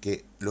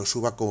que lo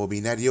suba como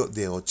binario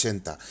de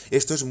 80.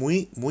 Esto es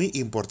muy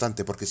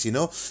importante, porque si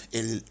no,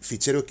 el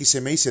fichero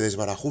XMI se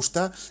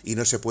desbarajusta y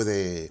no se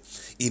puede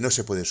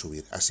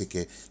subir. Así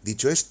que,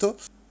 dicho esto,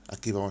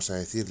 aquí vamos a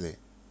decirle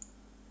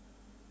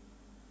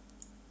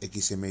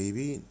XMI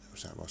bin, o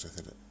sea, vamos a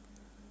hacer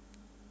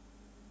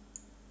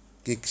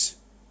kicks.xmi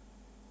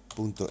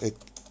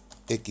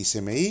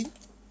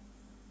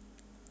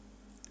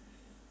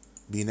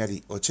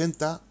binary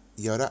 80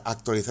 y ahora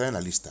actualizar en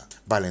la lista.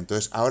 Vale,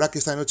 entonces ahora que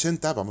está en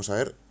 80, vamos a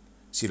ver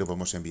si lo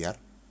podemos enviar.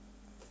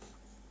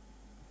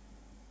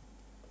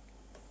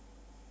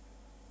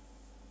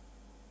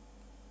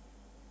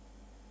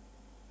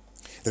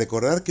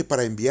 Recordar que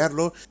para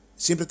enviarlo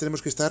siempre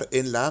tenemos que estar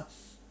en la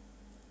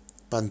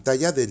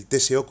pantalla del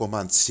TSO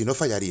Commands, si no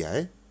fallaría,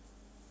 ¿eh?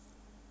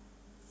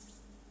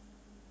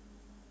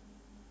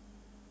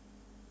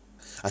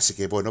 Así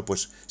que bueno,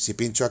 pues si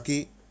pincho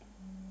aquí,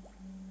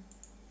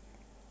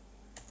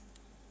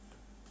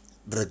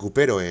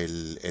 recupero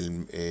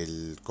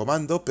el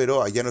comando,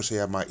 pero ya no se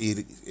llama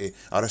ir,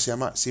 ahora se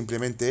llama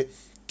simplemente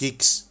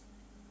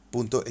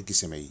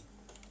kicks.xmi.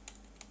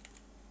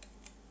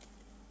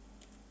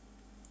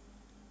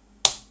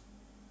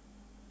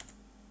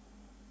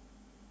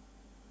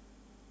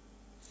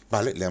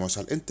 Vale, le damos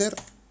al Enter.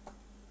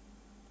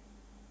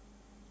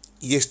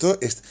 Y esto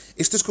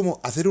es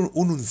como hacer un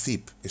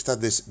unzip. Está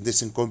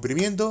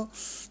desencomprimiendo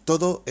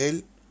todo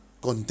el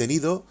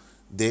contenido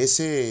de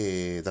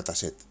ese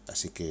dataset.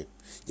 Así que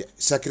ya,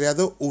 se ha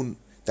creado un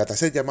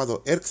dataset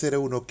llamado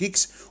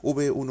ERC01KICKS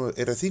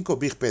V1R5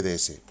 Big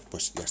PDS.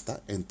 Pues ya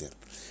está, Enter.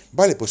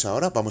 Vale, pues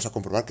ahora vamos a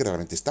comprobar que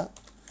realmente está.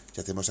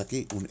 Si hacemos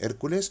aquí un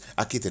Hércules,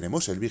 aquí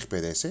tenemos el Big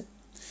PDS.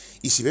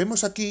 Y si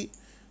vemos aquí,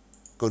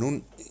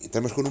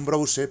 entramos con un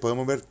browser,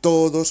 podemos ver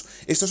todos.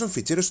 Estos son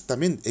ficheros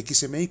también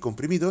XMI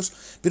comprimidos,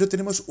 pero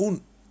tenemos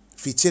un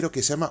fichero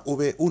que se llama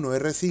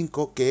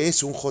V1R5, que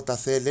es un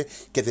JCL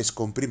que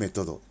descomprime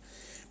todo.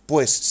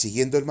 Pues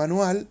siguiendo el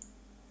manual,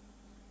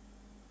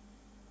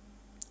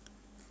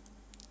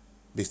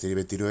 viste,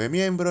 29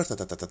 miembros,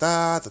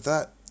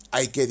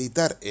 hay que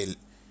editar el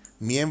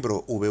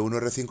miembro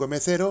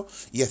V1R5M0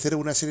 y hacer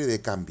una serie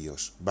de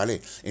cambios,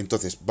 ¿vale?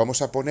 Entonces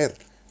vamos a poner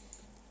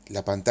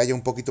la pantalla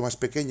un poquito más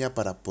pequeña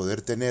para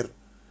poder tener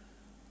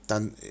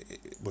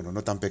bueno,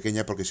 no tan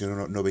pequeña porque si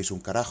no, no veis un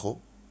carajo.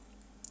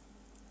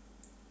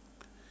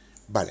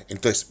 Vale,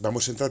 entonces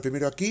vamos a entrar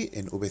primero aquí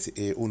en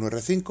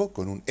V1R5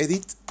 con un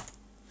edit.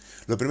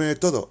 Lo primero de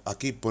todo,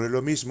 aquí poner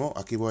lo mismo,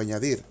 aquí voy a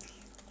añadir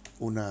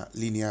una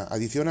línea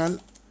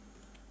adicional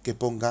que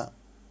ponga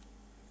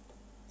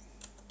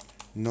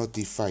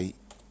notify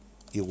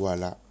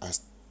igual a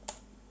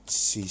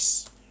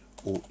sys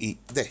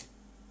UID.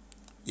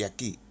 Y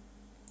aquí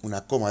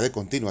una coma de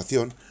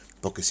continuación,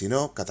 porque si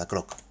no,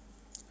 catacroc.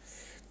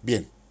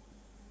 Bien,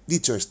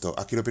 dicho esto,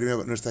 aquí lo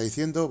primero nos está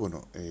diciendo,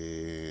 bueno,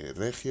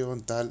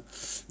 region, tal,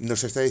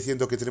 nos está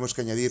diciendo que tenemos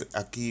que añadir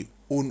aquí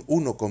un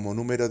 1 como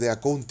número de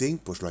accounting,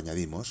 pues lo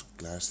añadimos,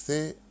 class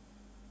C.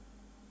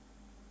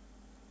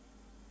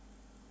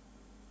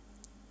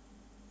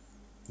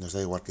 Nos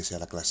da igual que sea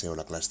la clase o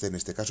la clase C en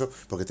este caso,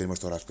 porque tenemos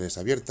todas las clases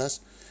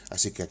abiertas.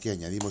 Así que aquí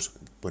añadimos,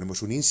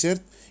 ponemos un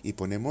insert y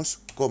ponemos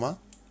coma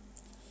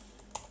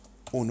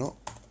 1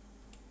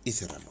 y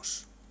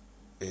cerramos.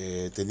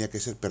 Tenía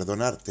que ser,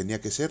 perdonar, tenía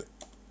que ser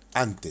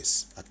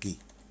antes, aquí.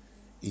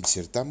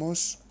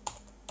 Insertamos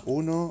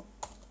 1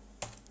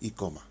 y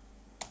coma.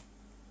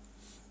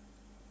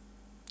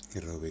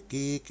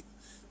 RVKick,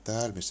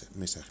 tal,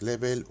 message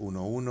level,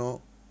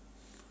 1.1,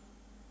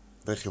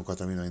 region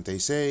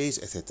 4096,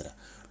 etcétera.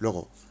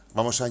 Luego,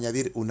 vamos a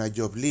añadir una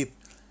job lib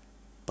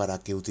para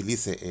que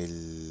utilice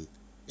el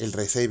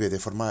receive de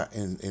forma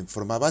en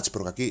forma batch,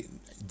 porque aquí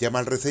llama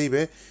al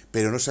receive,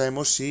 pero no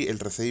sabemos si el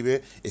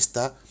receive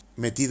está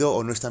metido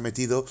o no está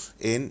metido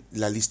en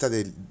la lista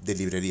de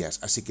librerías.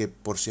 Así que,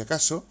 por si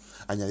acaso,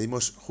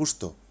 añadimos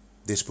justo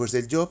después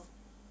del job,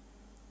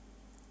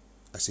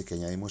 así que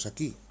añadimos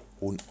aquí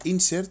un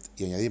insert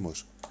y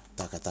añadimos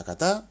taca taca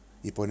ta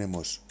y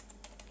ponemos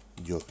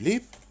job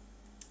lib.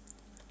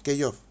 ¿Qué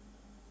job?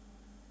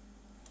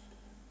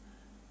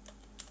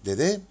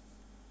 dd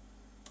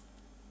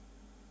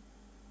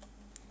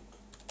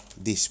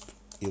disp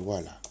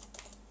igual a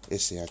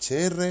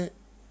shr,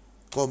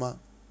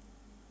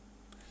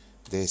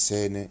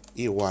 dsn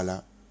igual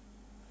a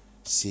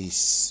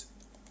sys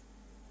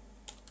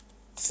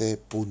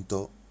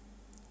c.link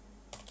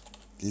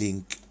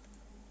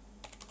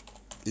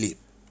lib.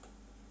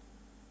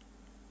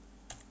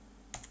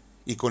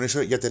 Y con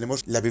eso ya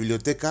tenemos la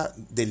biblioteca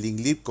del link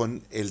lib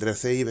con el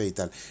receive y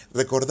tal.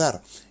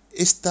 Recordar,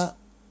 esta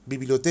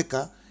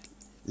biblioteca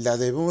la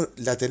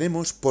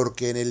tenemos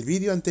porque en el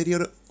vídeo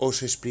anterior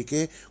os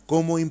expliqué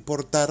cómo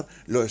importar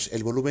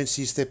el volumen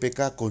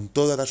syscpk con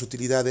todas las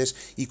utilidades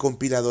y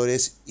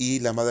compiladores y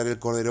la madre del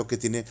cordero que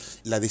tiene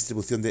la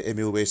distribución de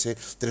MVS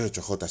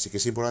 38J. Así que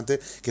es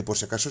importante que por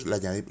si acaso la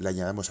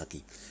añadamos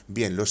aquí.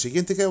 Bien, lo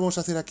siguiente que vamos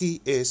a hacer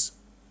aquí es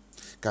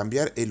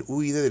cambiar el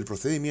UID del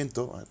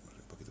procedimiento.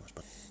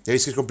 Ya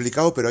veis que es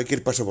complicado, pero hay que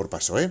ir paso por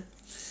paso, ¿eh?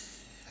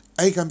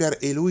 Hay que cambiar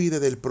el UID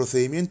del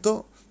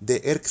procedimiento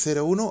de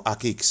ERC01 a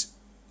KICKS.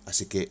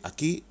 Así que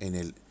aquí en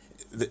el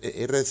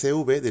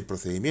RCV del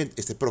procedimiento,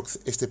 este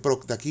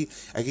proc de aquí,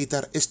 hay que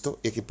quitar esto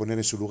y hay que poner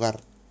en su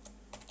lugar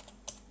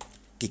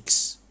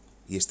KICKS.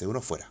 Y este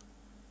uno fuera.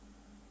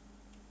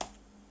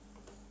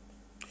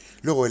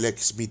 Luego el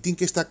exmitin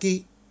que está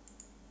aquí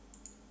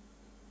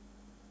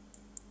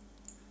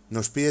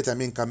nos pide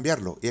también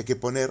cambiarlo y hay que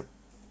poner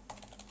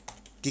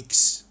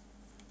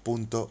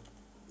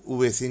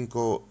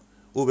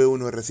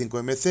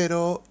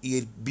KICKS.v1r5m0 y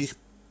el big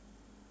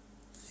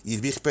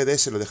PD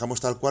se lo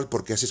dejamos tal cual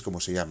porque así es como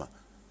se llama.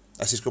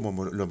 Así es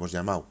como lo hemos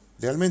llamado.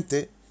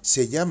 Realmente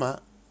se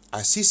llama,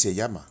 así se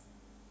llama.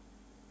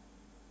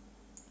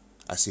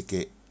 Así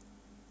que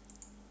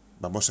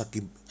vamos a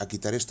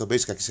quitar esto.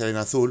 Veis que aquí sale en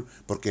azul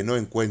porque no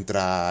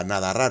encuentra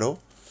nada raro.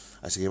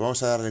 Así que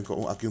vamos a darle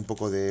aquí un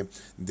poco de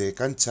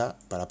cancha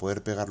para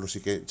poder pegarlo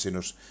sin que se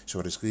nos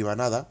sobrescriba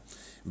nada.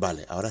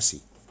 Vale, ahora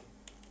sí.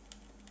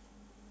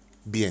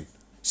 Bien,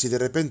 si de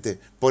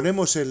repente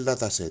ponemos el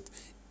dataset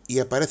y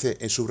aparece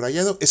en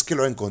subrayado, es que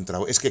lo ha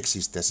encontrado, es que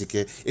existe. Así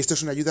que esto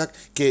es una ayuda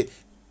que,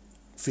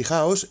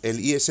 fijaos,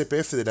 el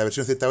ISPF de la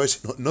versión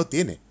ZOS no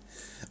tiene.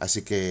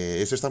 Así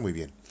que eso está muy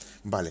bien.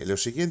 Vale, lo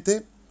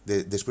siguiente,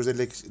 después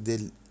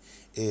del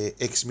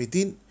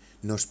exmitin,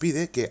 nos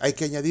pide que hay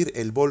que añadir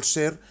el bol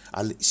ser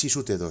al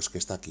sysut2, que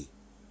está aquí.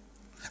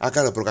 Ah,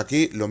 claro, porque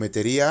aquí lo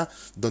metería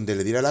donde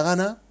le diera la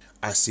gana.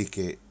 Así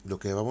que lo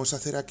que vamos a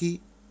hacer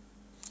aquí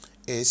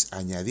es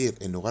añadir,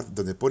 en lugar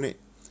donde pone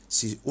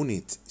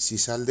unit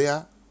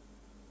sysaldea,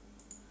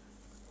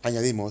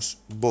 añadimos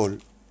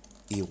bol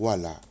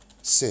igual a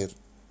ser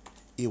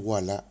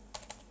igual a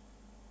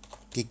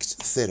kicks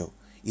 0.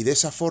 Y de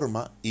esa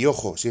forma, y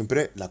ojo,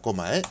 siempre la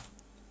coma,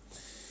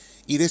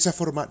 y de esa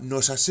forma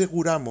nos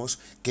aseguramos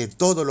que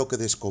todo lo que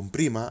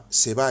descomprima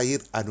se va a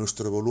ir a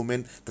nuestro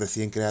volumen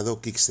recién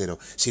creado kicks 0.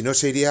 Si no,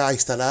 se iría a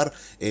instalar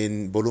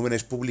en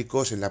volúmenes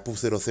públicos, en la pub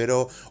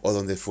 00 o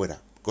donde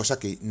fuera, cosa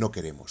que no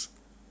queremos.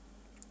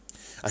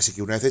 Así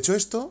que una vez hecho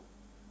esto,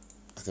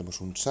 hacemos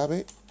un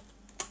save.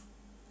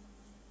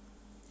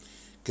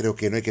 Creo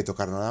que no hay que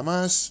tocar nada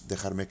más.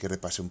 Dejarme que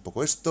repase un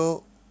poco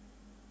esto.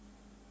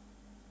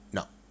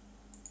 No,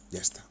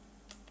 ya está.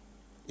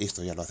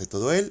 Esto ya lo hace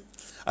todo él.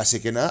 Así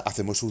que nada,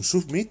 hacemos un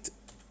submit.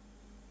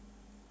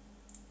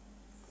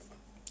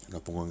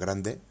 Lo pongo en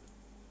grande.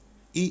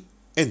 Y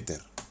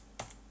enter.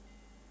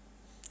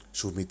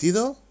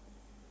 Submitido.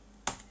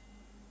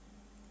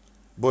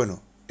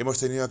 Bueno, hemos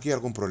tenido aquí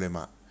algún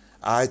problema.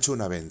 Ha hecho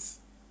una vez.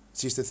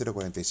 System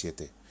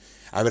 047.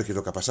 A ver qué es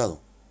lo que ha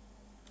pasado.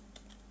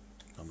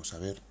 Vamos a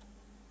ver.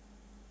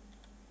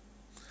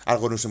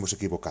 algo nos hemos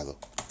equivocado.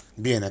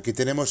 Bien, aquí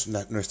tenemos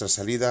nuestra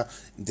salida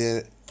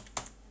de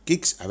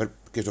KICKS. A ver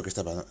qué es lo que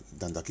está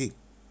dando aquí.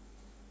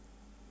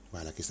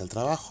 Vale, aquí está el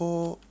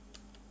trabajo.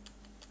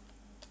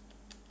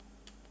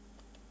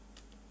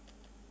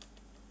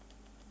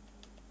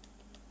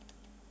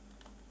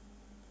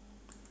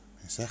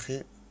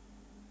 Mensaje.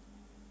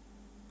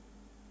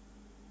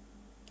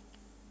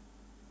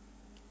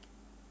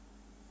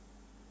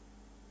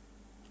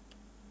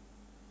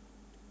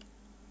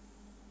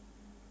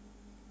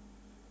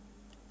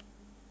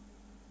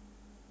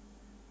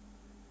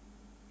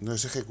 No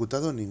es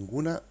ejecutado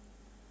ninguna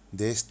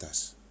de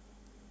estas.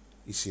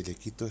 Y si le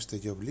quito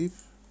este job lib,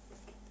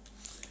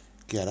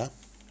 ¿qué hará?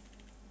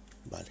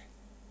 Vale.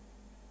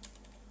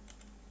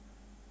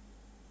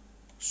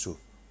 Sub.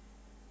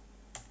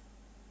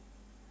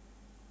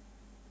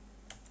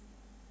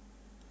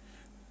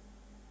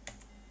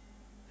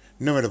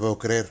 No me lo puedo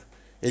creer.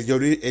 El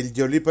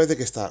job lib parece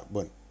que está...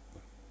 Bueno.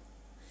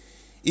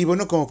 Y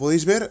bueno, como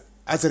podéis ver,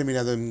 ha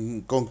terminado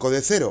con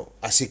code 0.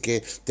 Así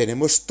que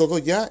tenemos todo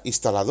ya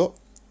instalado.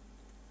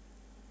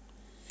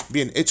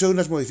 Bien, he hecho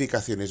unas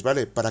modificaciones,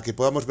 ¿vale? Para que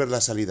podamos ver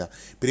la salida.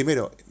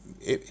 Primero,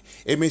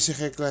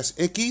 MSG class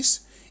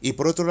X, y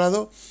por otro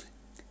lado,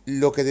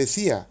 lo que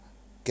decía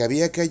que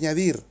había que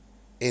añadir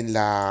en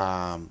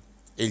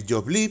el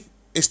job lib,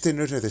 este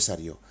no es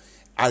necesario.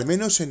 Al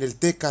menos en el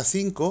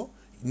TK5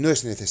 no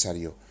es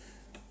necesario.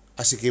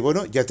 Así que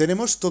bueno, ya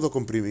tenemos todo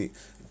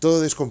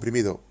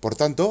descomprimido. Por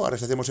tanto, ahora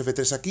si hacemos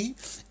F3 aquí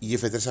y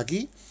F3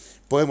 aquí,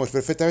 podemos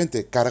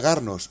perfectamente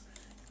cargarnos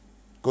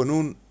con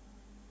un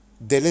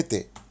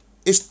delete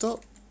esto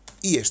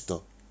y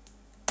esto.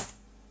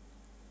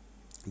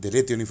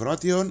 Delete una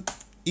información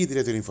y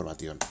delete una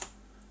información.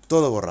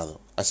 Todo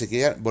borrado. Así que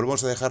ya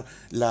volvemos a dejar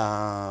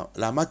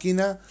la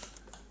máquina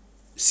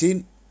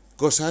sin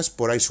cosas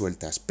por ahí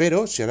sueltas.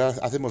 Pero si ahora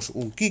hacemos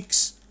un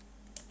KICKS,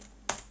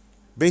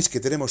 veis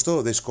que tenemos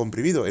todo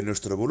descomprimido en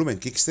nuestro volumen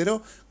KICKS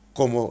 0,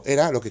 como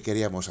era lo que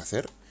queríamos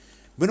hacer.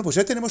 Bueno, pues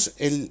ya tenemos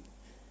el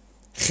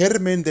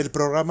germen del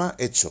programa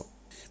hecho.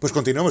 Pues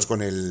continuamos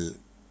con el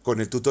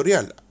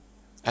tutorial.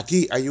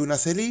 Aquí hay una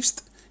CList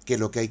que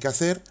lo que hay que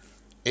hacer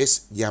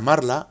es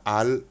llamarla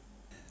al...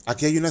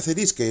 Aquí hay una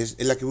CList que es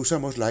en la que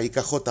usamos la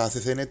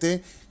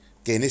IKJ-ACCNT,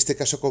 que en este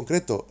caso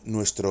concreto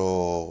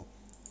nuestro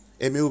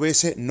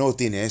MVS no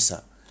tiene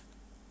esa.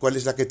 ¿Cuál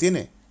es la que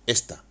tiene?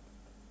 Esta.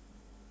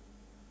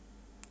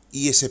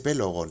 ISP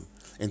logon.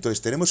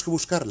 Entonces tenemos que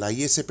buscar la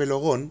ISP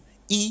logon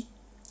y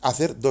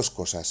hacer dos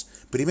cosas.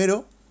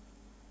 Primero,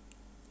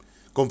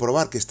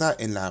 comprobar que está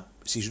en la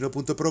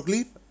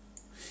sys1.proclip,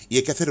 y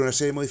hay que hacer una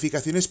serie de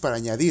modificaciones para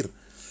añadir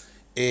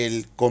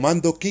el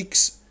comando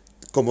KICKS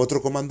como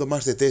otro comando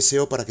más de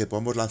TSO para que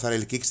podamos lanzar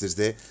el KICKS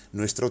desde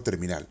nuestro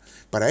terminal.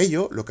 Para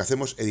ello, lo que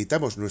hacemos,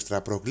 editamos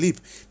nuestra proclip,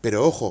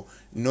 pero ojo,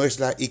 no es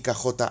la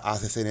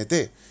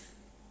IKJ-ACCNT.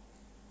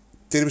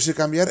 Tenemos que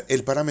cambiar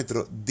el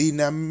parámetro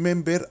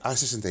dynamember a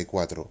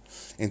 64.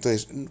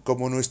 Entonces,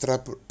 como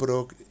nuestra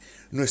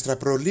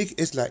proclip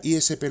es la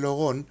ISP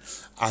logon,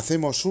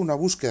 hacemos una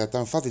búsqueda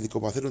tan fácil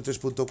como hacer un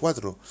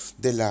 3.4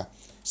 de la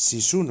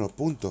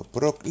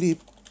sys1.proclip.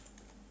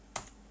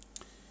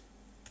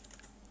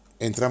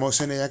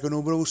 Entramos en ella con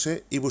un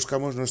browser y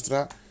buscamos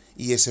nuestra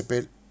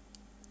ISP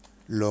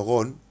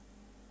logon.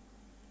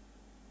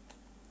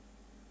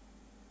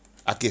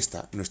 Aquí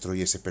está nuestro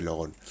ISP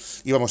logon.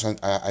 Y vamos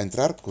a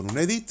entrar con un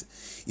edit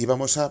y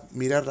vamos a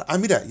mirar... Ah,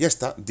 mira, ya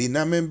está.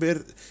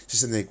 Dynamember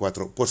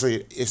 64. Pues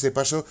oye, este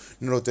paso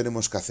no lo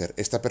tenemos que hacer.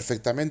 Está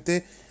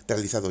perfectamente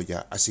realizado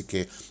ya. Así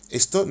que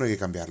esto no hay que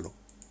cambiarlo.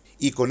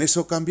 Y con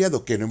eso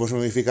cambiado, que no hemos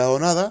modificado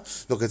nada,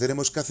 lo que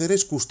tenemos que hacer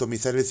es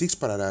customizar el CICKS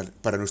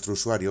para nuestro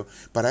usuario.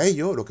 Para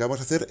ello, lo que vamos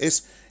a hacer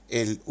es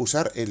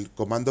usar el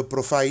comando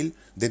profile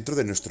dentro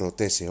de nuestro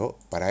TSO.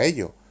 Para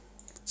ello,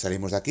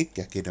 salimos de aquí,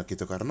 que aquí no hay que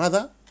tocar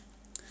nada.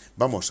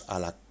 Vamos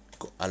al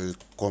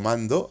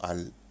comando,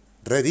 al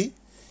ready,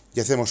 y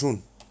hacemos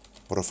un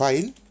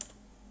profile,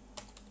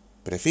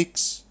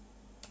 prefix,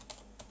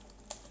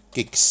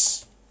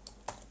 KICKS.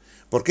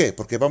 ¿Por qué?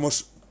 Porque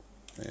vamos,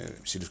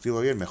 si lo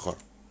escribo bien, mejor.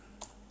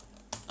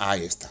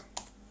 Ahí está.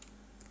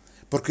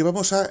 Porque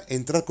vamos a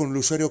entrar con el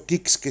usuario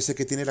KICKS, que es el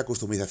que tiene la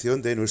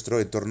customización de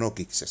nuestro entorno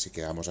KICKS. Así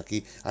que vamos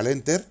aquí al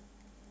Enter.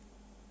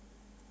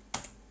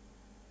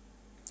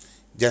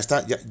 Ya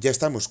está, ya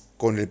estamos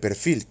con el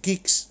perfil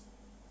KICKS.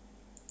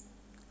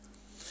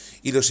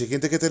 Y lo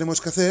siguiente que tenemos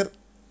que hacer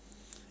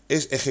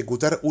es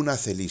ejecutar una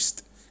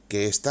CList,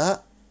 que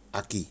está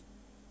aquí.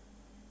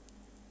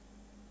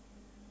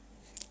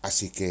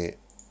 Así que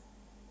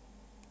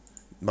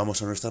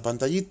vamos a nuestra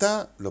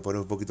pantallita, lo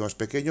ponemos un poquito más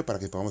pequeño para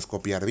que podamos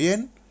copiar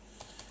bien.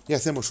 Y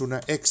hacemos una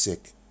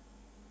exec.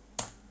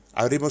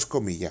 Abrimos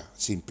comilla,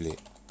 simple,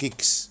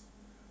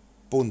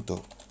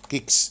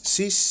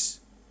 KICKS.KICKSSys.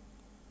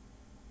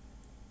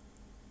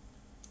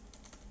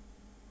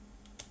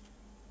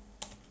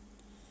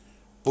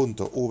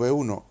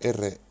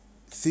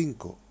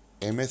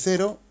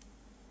 .v1r5m0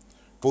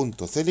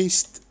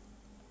 .clist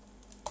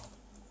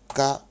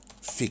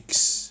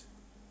kfix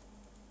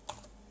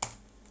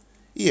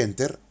y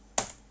enter.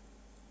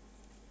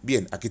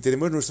 Bien, aquí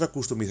tenemos nuestra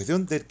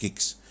customización del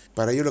KICKS.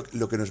 Para ello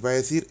lo que nos va a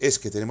decir es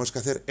que tenemos que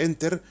hacer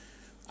Enter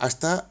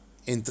hasta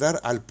entrar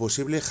al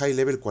posible High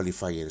Level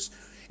Qualifiers.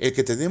 El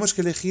que tenemos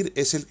que elegir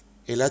es el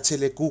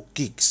HLQ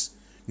KICKS,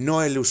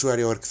 no el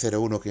usuario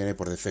ERC01 que viene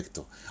por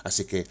defecto.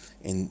 Así que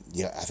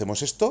ya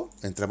hacemos esto,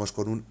 entramos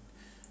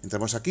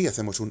aquí,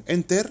 hacemos un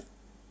Enter.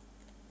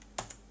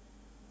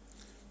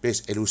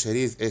 ¿Ves? El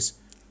userid es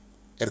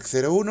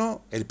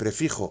ERC01, el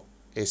prefijo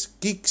es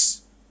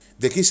KICKS.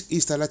 The KICKS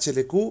install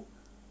HLQ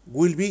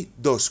will be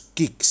 2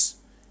 KICKS.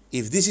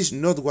 If this is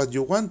not what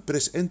you want,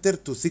 press Enter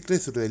to cycle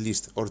through the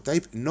list or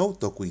type No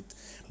to quit.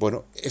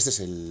 Bueno, este es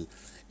el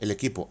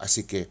equipo,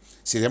 así que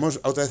si le damos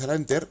otra vez al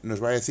Enter,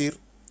 nos va a decir,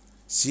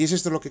 si es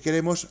esto lo que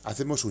queremos,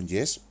 hacemos un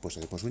Yes. Pues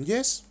hacemos un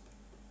Yes.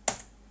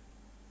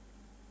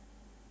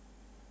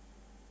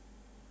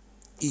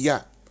 Y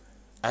ya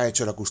ha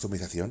hecho la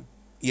customización.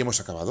 Y hemos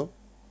acabado.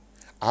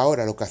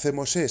 Ahora lo que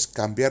hacemos es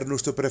cambiar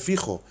nuestro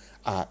prefijo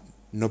a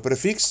no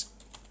prefix,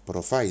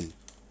 profile,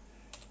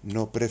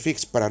 no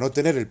prefix, para no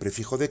tener el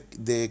prefijo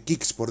de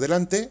KICKS por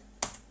delante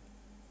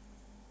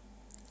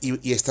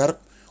y estar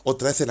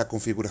otra vez en la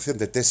configuración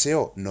de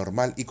TSO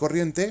normal y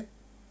corriente,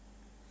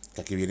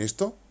 que aquí viene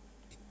esto.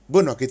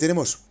 Bueno, aquí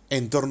tenemos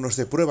entornos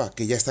de prueba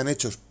que ya están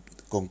hechos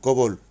con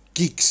COBOL,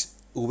 KICKS,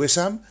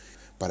 VSAM.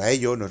 Para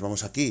ello nos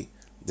vamos aquí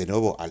de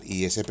nuevo al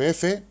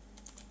ISPF,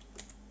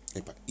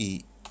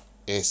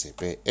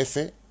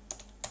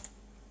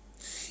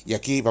 y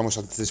aquí vamos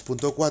al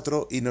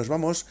 3.4 y nos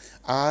vamos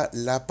a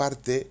la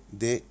parte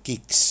de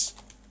KICKS.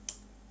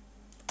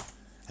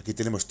 Aquí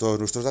tenemos todos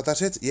nuestros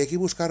datasets y hay que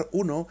buscar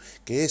uno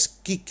que es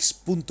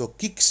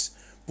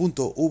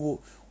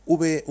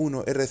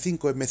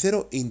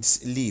kicks.kicks.v1r5m0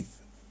 inslib.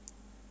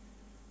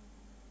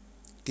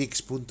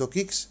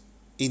 kicks.kicks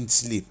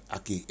inslib.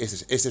 Aquí,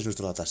 este es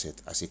nuestro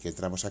dataset. Así que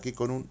entramos aquí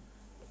con un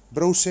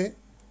browse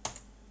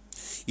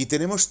y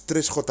tenemos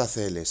 3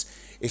 JCLs.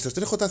 Estos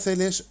 3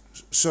 JCLs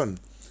son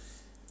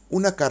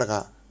una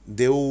carga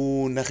de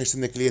una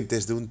gestión de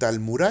clientes de un tal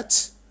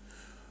Murach,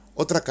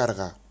 otra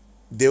carga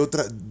de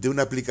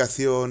una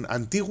aplicación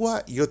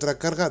antigua y otra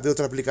carga de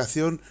otra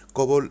aplicación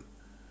COBOL,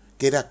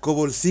 que era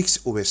COBOL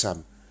CICS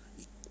VSAM,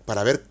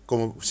 para ver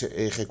cómo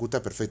se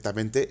ejecuta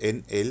perfectamente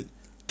en el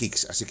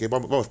KICKS. Así que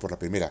vamos por la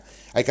primera.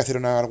 Hay que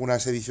hacer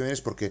algunas ediciones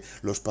porque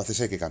los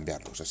pases hay que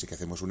cambiarlos. Así que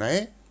hacemos una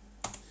E.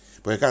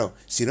 Porque claro,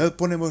 si no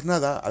ponemos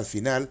nada, al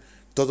final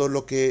todo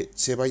lo que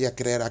se vaya a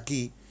crear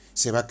aquí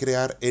se va a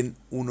crear en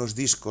unos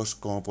discos,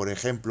 como por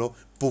ejemplo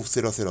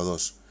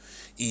pub002.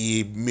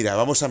 Y mira,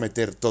 vamos a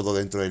meter todo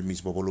dentro del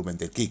mismo volumen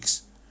del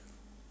KICKS.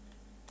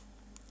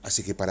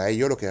 Así que para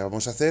ello lo que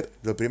vamos a hacer,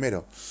 lo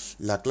primero,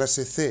 la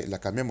clase C la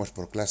cambiamos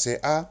por clase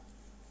A.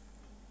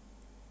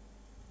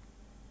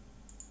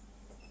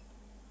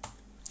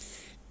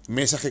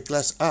 Mensaje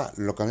class A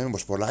lo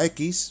cambiamos por la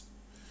X.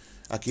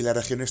 Aquí la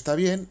región está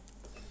bien,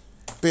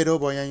 pero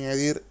voy a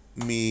añadir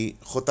mi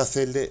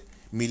JCL,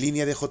 mi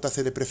línea de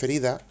JCL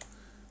preferida,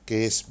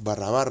 que es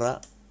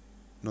 //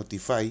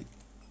 notify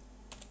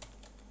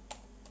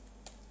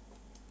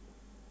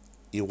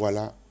igual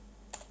a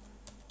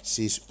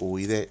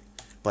sysuid,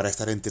 para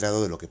estar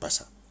enterado de lo que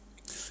pasa.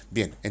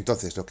 Bien,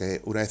 entonces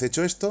una vez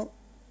hecho esto,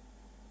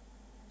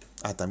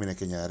 también hay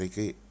que añadir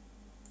aquí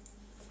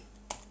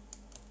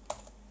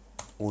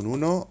un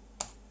 1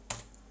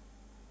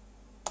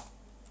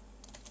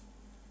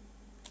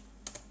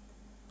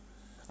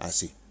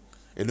 así,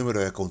 el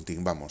número de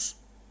counting, vamos.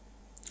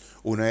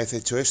 Una vez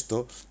hecho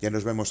esto, ya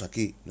nos vemos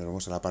aquí, nos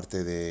vamos a la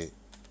parte de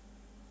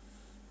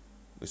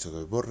esto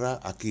que borra,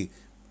 aquí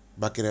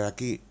va a crear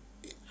aquí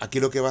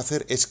lo que va a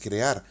hacer es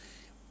crear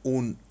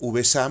un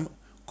VSAM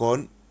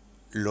con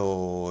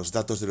los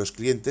datos de los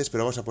clientes,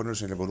 pero vamos a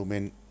ponerlos en el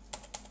volumen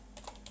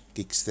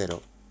KICKS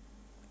 0.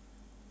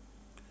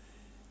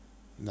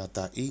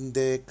 Data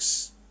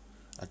index,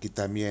 aquí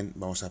también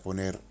vamos a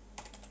poner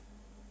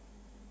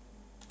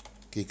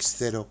KICKS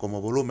 0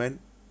 como volumen,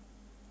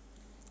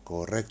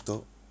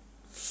 correcto.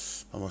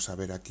 Vamos a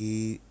ver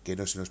aquí que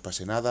no se nos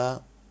pase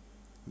nada.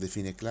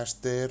 Define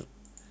cluster,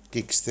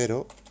 KICKS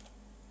 0.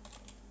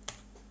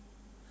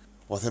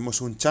 O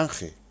hacemos un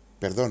change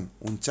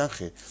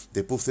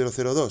de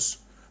pub002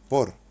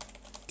 por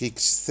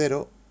KICKS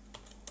 0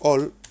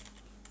 all.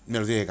 Me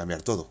lo tiene que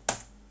cambiar todo.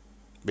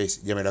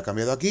 ¿Veis? Ya me lo ha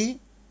cambiado aquí.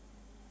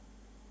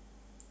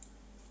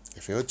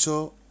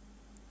 F8.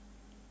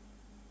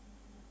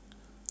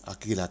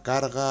 Aquí la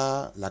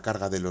carga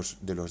de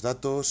los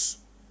datos.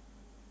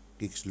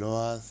 KICKS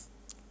load.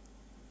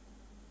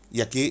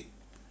 Y aquí,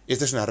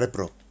 esta es una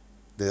repro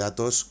de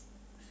datos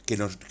que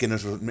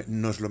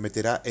nos lo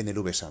meterá en el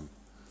VSAM.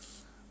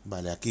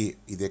 Vale, aquí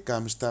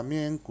idcams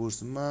también,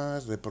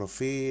 cusmas,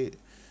 reprofile,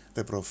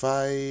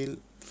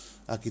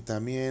 aquí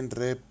también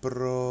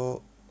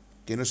repro,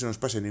 que no se nos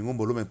pase ningún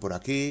volumen por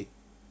aquí.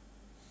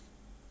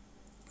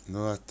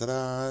 No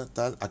atrás,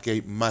 tal. Aquí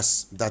hay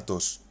más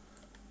datos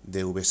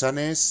de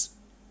VSANes.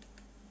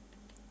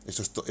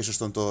 Esos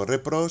son todos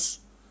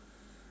repros.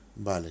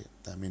 Vale,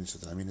 eso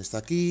también está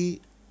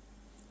aquí.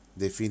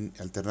 Define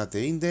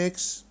alternate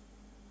index.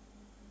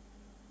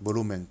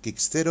 volumen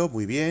KICKS 0,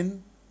 muy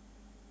bien.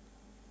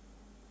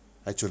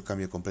 Ha hecho el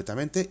cambio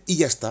completamente y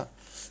ya está.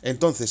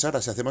 Entonces,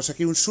 ahora si hacemos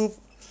aquí un sub,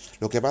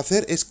 lo que va a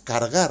hacer es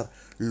cargar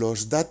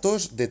los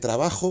datos de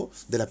trabajo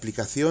de la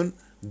aplicación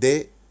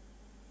de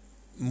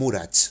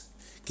Murach,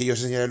 que yo os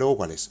enseñaré luego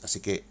cuál es. Así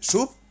que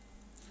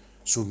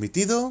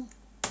submitido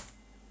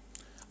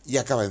y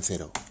acaba en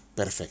 0.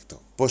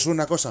 Perfecto. Pues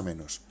una cosa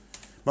menos.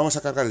 Vamos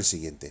a cargar el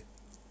siguiente.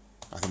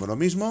 Hacemos lo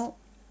mismo.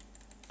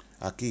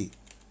 Aquí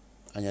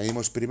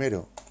añadimos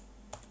primero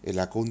el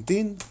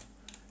accounting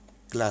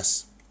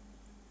class.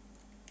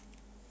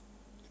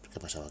 ¿Qué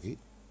ha pasado aquí?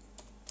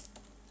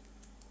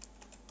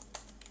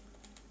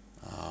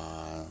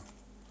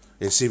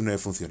 El signo no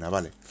funciona,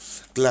 vale.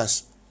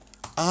 Class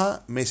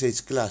A,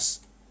 message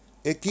class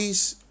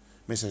X,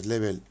 message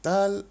level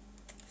tal.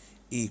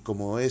 Y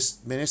como es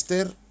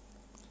menester,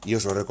 y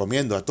os lo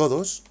recomiendo a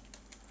todos,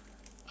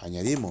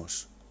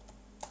 añadimos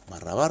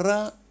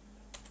 //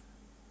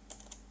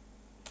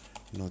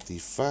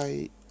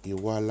 notify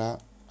igual a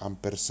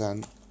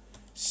ampersand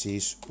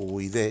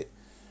sysuid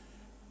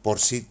por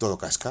si todo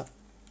casca.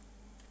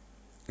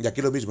 Y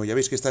aquí lo mismo, ya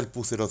veis que está el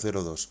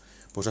pu002.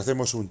 Pues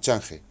hacemos un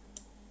change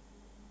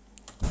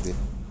de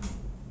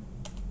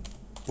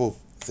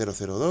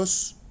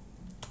pu002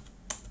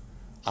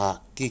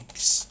 a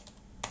KICKS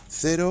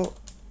 0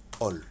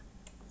 all.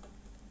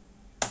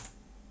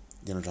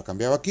 Ya nos lo ha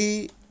cambiado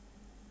aquí.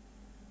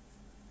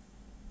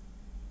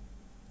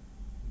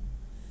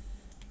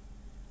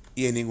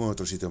 Y en ningún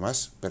otro sitio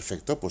más.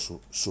 Perfecto, pues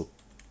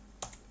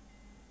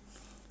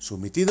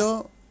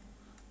submitido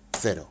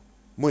 0.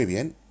 Muy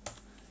bien.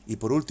 Y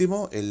por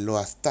último, el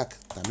load tag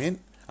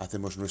también.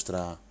 Hacemos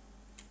nuestra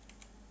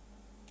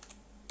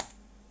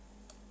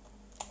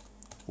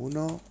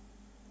 1,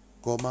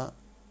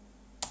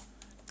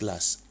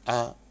 class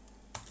A,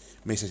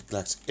 message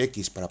class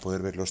X para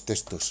poder ver los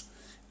textos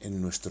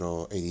en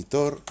nuestro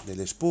editor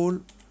del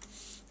spool.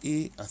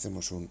 Y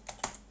hacemos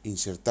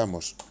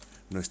insertamos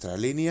nuestra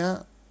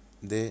línea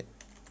de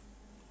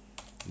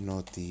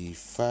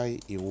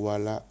notify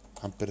igual a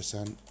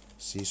ampersand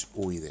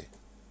sysuid.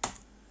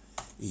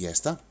 Y ya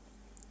está.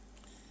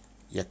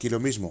 Y aquí lo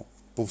mismo,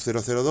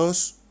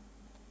 pub002,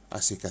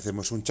 así que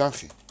hacemos un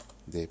change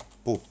de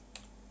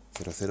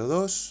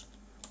pub002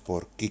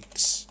 por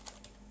KICKS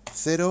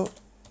 0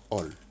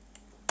 all.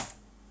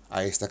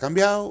 Ahí está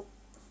cambiado.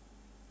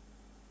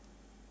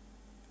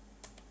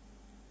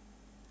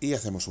 Y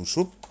hacemos un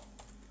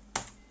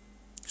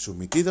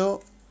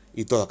submitido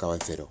y todo acaba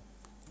en 0.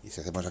 Y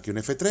si hacemos aquí un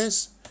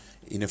F3,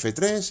 y un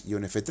F3 y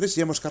un F3,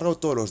 ya hemos cargado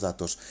todos los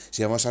datos.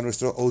 Si vamos a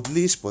nuestro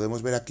outlist,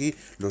 podemos ver aquí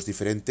los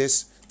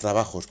diferentes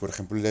trabajos. Por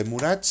ejemplo, el de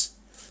Murach,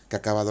 que ha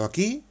acabado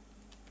aquí.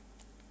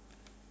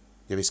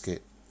 Ya veis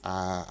que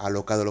ha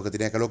alocado lo que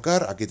tenía que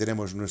alocar. Aquí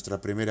tenemos nuestra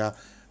primera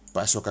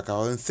paso que ha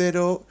acabado en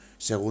 0,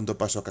 segundo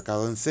paso que ha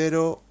acabado en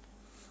 0,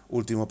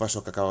 último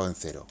paso que ha acabado en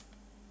 0.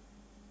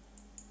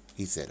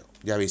 Y 0.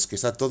 Ya veis que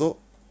está todo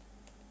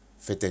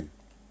fetén.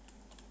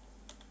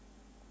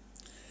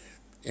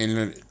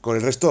 Con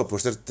el resto,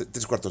 pues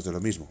tres cuartos de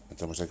lo mismo.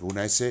 Entramos aquí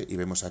una S y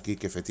vemos aquí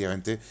que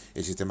efectivamente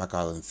el sistema ha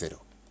acabado en 0.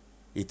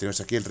 Y tenemos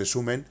aquí el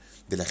resumen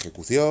de la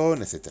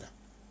ejecución, etcétera.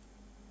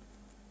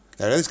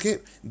 La verdad es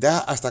que da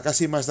hasta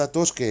casi más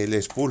datos que el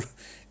spool,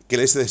 que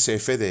el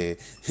SDSF de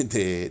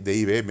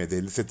IBM,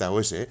 del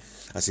ZOS.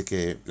 Así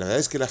que la verdad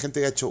es que la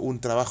gente ha hecho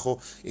un trabajo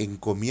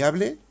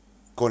encomiable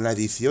con la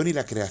edición y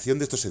la creación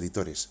de estos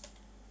editores.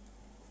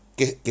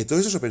 Que todo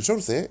esto es open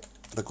source,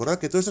 Recordad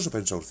que todo esto es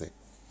open source.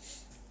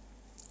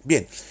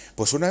 Bien,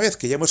 pues una vez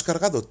que ya hemos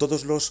cargado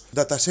todos los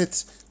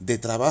datasets de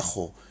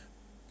trabajo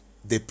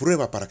de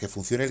prueba para que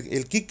funcione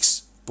el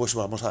KICKS, pues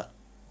vamos a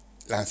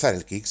lanzar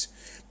el KICKS.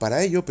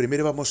 Para ello,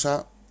 primero vamos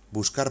a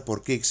buscar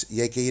por KICKS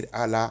y hay que ir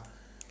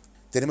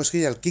tenemos que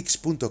ir al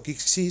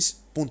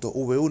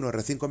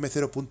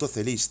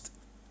kicks.kicksys.v1r5m0.clist.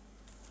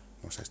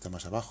 Vamos a estar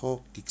más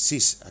abajo,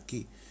 KICKSys,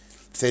 aquí,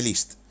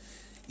 clist.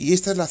 Y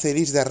esta es la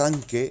clist de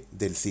arranque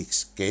del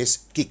CICS, que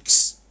es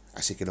KICKS.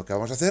 Así que lo que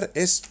vamos a hacer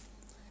es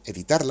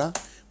editarla,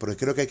 porque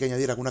creo que hay que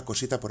añadir alguna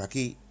cosita por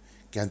aquí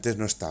que antes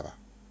no estaba.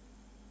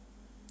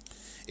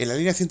 En la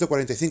línea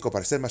 145,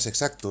 para ser más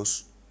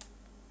exactos,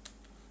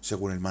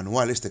 según el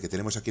manual este que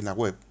tenemos aquí en la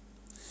web,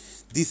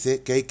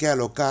 dice que hay que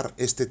alocar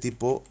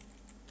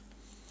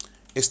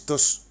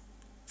estos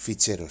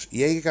ficheros.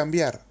 Y hay que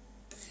cambiar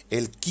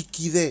el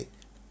kickid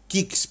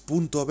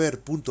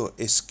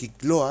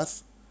kicks.ver.skikload,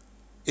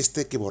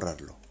 hay que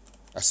borrarlo.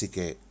 Así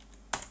que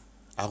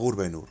agur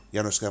benur.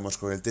 Ya nos quedamos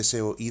con el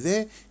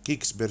tsoid,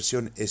 kicks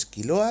versión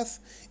esquiload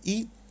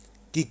y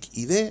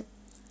kickid,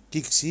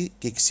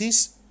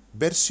 kicksys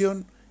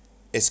versión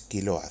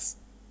esquiload.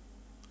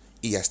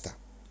 Y ya está.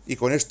 Y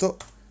con esto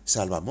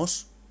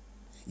salvamos.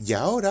 Y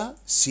ahora,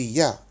 si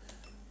ya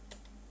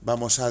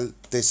vamos al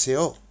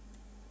tso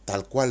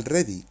tal cual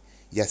ready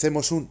y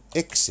hacemos un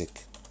exec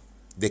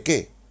 ¿de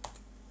qué?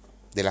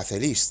 De la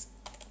clist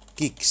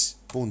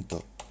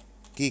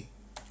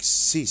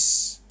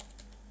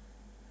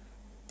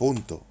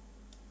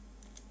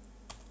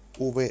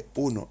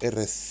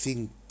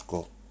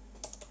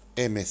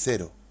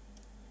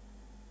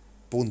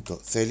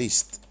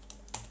 .clist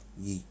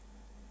y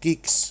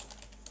KICKS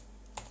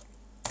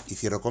y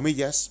cierro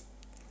comillas.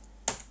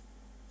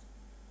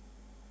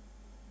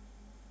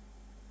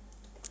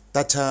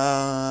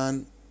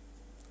 ¡Tachán!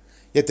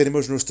 Ya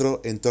tenemos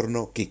nuestro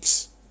entorno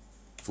KICKS.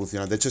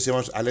 Funciona. De hecho, si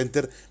vamos al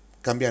Enter,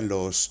 cambian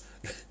los...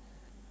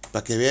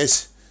 para que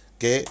veáis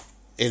que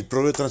el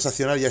propio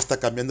transaccional ya está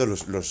cambiando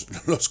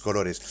los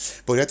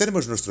colores. Pues ya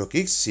tenemos nuestro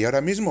KICKS. Si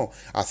ahora mismo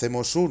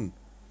hacemos un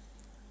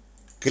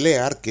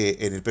clear, que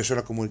en el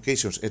Personal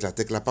Communications es la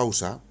tecla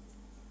pausa,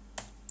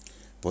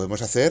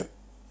 podemos hacer,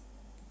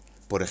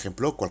 por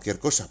ejemplo, cualquier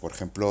cosa. Por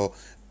ejemplo,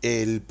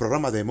 el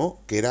programa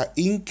demo, que era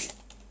Inc.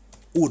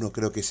 1,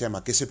 creo que se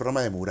llama, que es el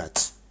programa de Murach.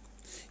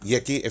 Y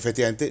aquí,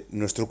 efectivamente,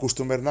 nuestro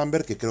customer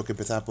number, que creo que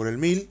empezaba por el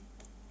 1000.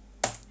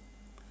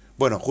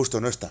 Bueno, justo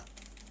no está.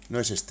 No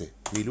es este.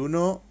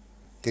 1001,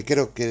 que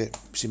creo que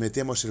si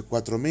metemos el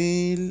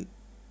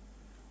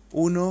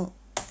 4001,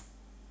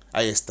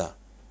 ahí está.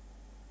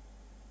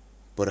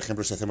 Por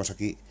ejemplo, si hacemos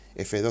aquí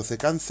F12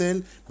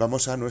 cancel,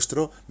 vamos a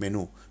nuestro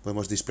menú.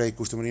 Podemos display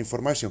customer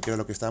information, que era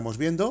lo que estábamos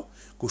viendo.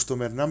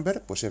 Customer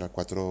number, pues era el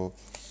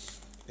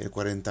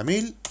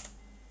 40.000,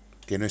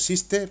 que no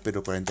existe,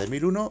 pero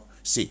 40.001,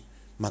 sí.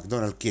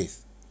 McDonald's Keith.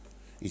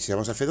 Y si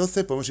vamos a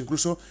F12, podemos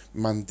incluso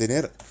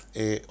mantener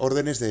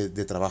órdenes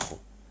de trabajo.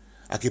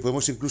 Aquí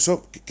podemos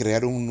incluso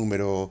crear un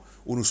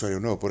usuario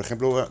nuevo. Por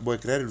ejemplo, voy a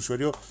crear el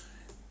usuario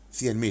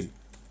 100.000.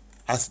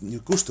 Add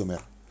new customer.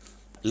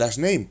 Last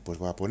name, pues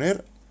voy a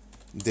poner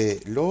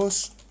de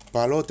los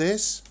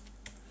palotes.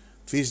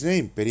 First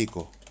name,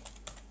 Perico.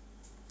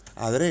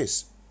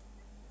 Address,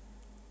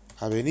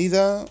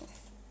 Avenida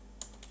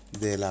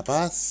de la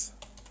Paz,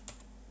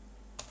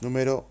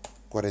 número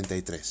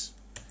 43.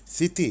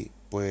 City,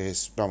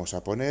 pues vamos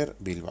a poner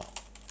Bilbao.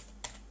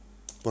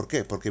 ¿Por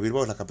qué? Porque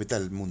Bilbao es la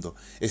capital del mundo.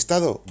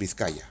 Estado,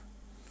 Vizcaya.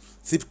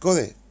 Zip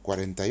code,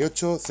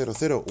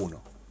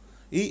 48001.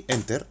 Y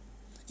Enter.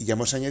 Y ya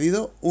hemos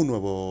añadido un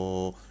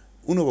nuevo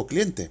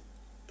cliente.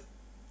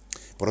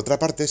 Por otra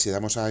parte, si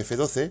damos a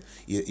F12,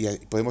 y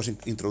podemos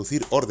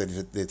introducir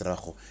órdenes de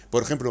trabajo.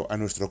 Por ejemplo, a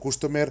nuestro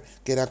customer,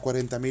 que era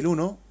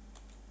 40.001,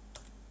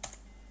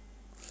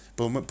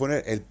 podemos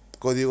poner el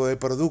código de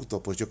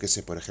producto, pues yo que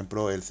sé, por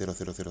ejemplo, el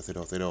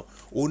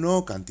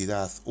 000001,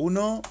 cantidad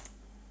 1,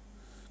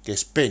 que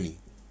es penny.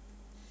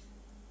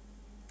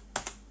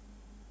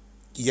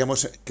 Y ya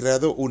hemos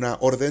creado una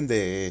orden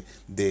de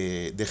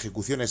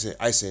ejecución a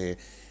ese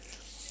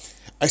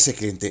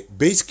cliente.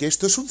 Veis que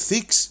esto es un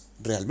CICS,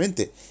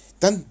 realmente.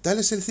 Tal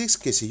es el CICS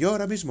que si yo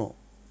ahora mismo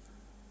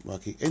voy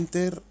aquí,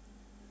 Enter,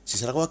 si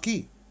salgo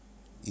aquí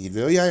y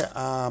le doy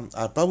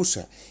a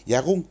pausa y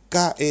hago un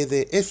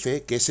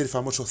KEDF, que es el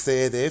famoso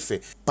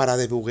CEDF, para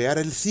debuguear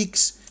el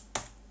CICS,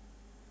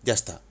 ya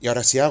está. Y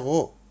ahora si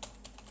hago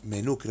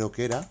menú, creo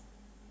que era,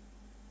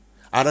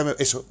 ahora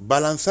eso, va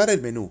a lanzar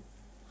el menú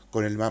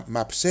con el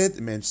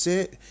mapset,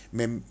 memset,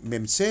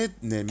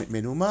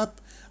 menú map,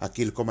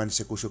 aquí el command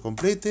execution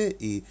complete,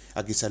 y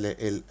aquí sale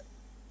el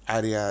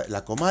área,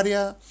 la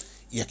comaria,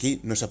 y aquí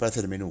nos aparece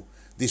el menú.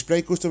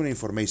 Display customer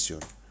information.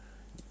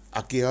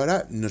 Aquí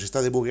ahora nos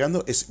está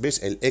debugueando,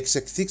 ves el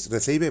XXX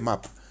receive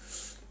map.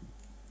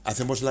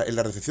 Hacemos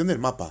la recepción del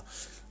mapa.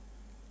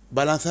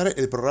 Va a lanzar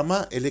el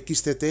programa, el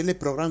XCTL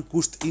Program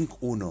Cust Inc.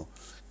 1,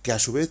 que a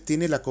su vez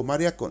tiene la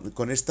comaria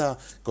con esta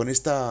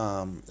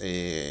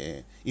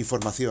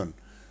información.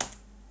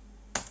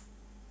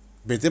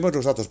 Metemos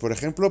los datos, por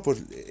ejemplo,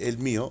 pues el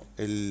mío,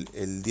 el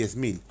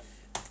 10.000.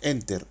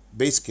 Enter.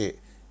 Veis que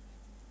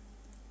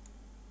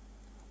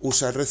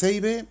usa el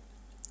receive,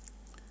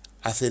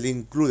 hace el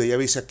include, ya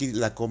veis aquí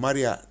la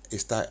comaria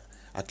está,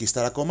 aquí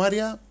está la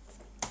comaria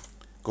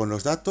con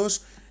los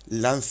datos,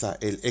 lanza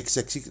el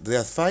XXX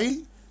read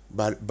file,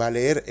 va a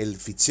leer el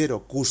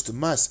fichero cust+,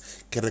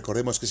 que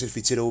recordemos que es el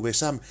fichero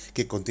VSAM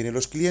que contiene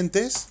los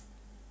clientes.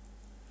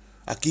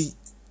 Aquí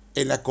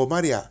en la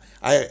comaria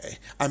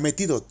ha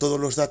metido todos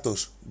los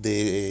datos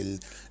del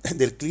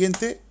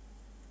cliente,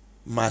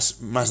 más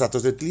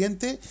datos del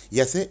cliente, y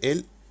hace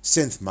el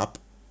send map.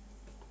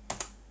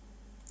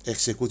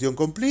 Execución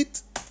complete.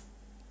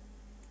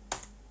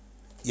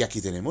 Y aquí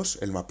tenemos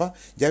el mapa.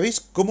 Ya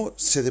veis cómo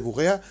se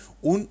debuguea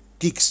un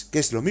KICKS, que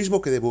es lo mismo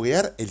que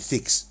debuguear el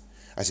CICS.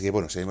 Así que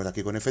bueno, seguimos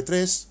aquí con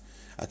F3,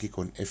 aquí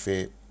con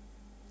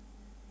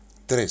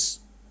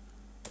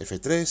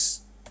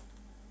F3,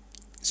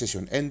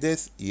 session ended,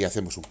 y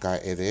hacemos un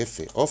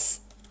KEDF off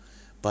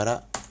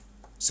para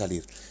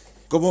salir.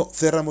 ¿Cómo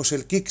cerramos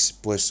el KICKS?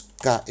 Pues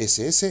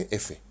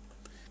KSSF,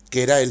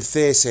 que era el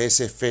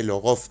CSSF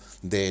logof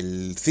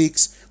del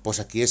CICS, pues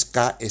aquí es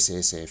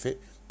KSSF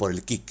por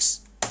el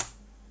KICKS.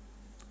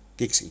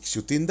 KICKS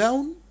shutting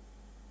down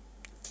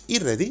y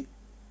ready.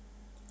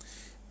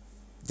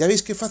 Ya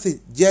veis qué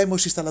fácil, ya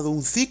hemos instalado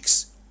un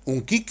CICS,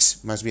 un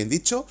KICKS, más bien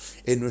dicho,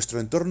 en nuestro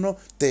entorno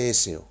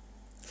TSO.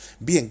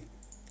 Bien,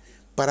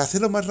 para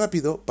hacerlo más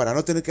rápido, para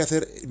no tener que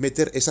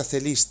meter esa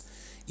CList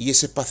y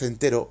ese path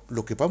entero,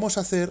 lo que vamos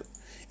a hacer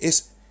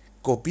es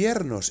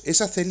copiarnos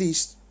esa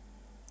CList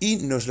y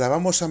nos la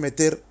vamos a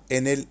meter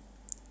en el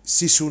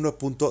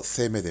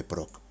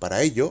sys1.cmdproc.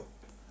 Para ello,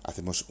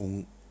 hacemos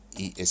un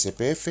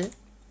ISPF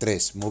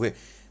 3, move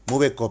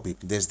copy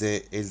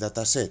desde el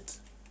dataset.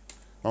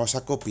 Vamos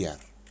a copiar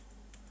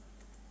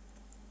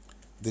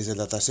desde el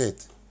dataset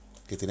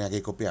que tenía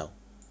aquí copiado,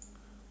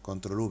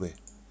 control V,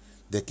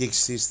 de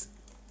KICKS,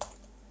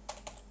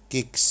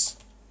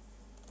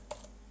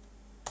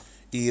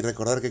 y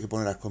recordar que hay que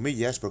poner las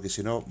comillas, porque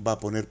si no va a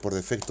poner por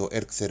defecto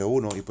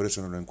ERC01 y por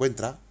eso no lo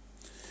encuentra.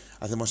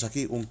 Hacemos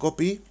aquí un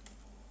copy.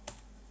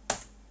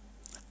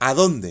 ¿A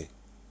dónde?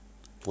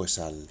 Pues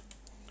al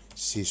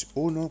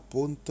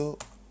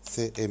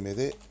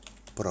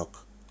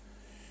sys1.cmdproc.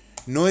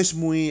 No es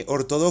muy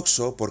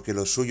ortodoxo, porque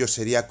lo suyo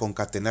sería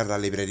concatenar la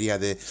librería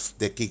de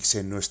KICKS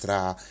en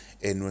nuestra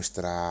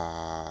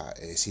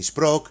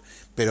sysproc,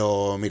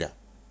 pero mira,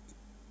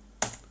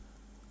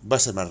 va a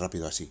ser más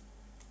rápido así.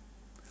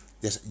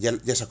 Ya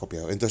se ha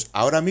copiado. Entonces,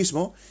 ahora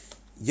mismo,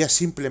 ya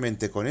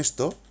simplemente con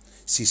esto,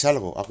 si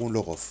salgo, hago un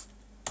logoff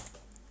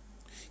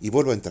y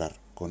vuelvo a entrar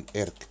con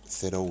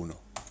ERC01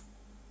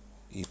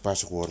 y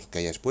password que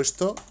hayas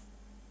puesto,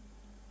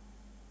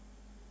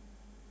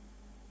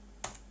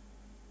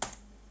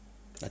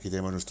 aquí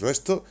tenemos nuestro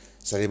esto,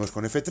 salimos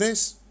con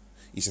F3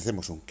 y si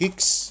hacemos un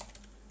KICKS,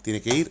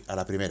 tiene que ir a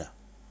la primera.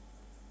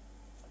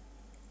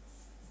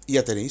 Y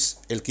ya tenéis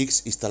el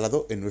KICKS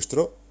instalado en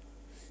nuestro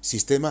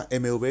sistema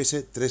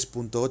MVS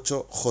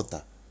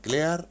 3.8J.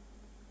 Clear,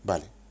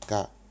 vale,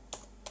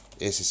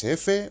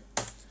 KSSF,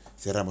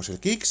 cerramos el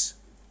KICKS,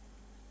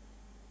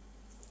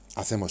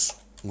 hacemos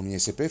un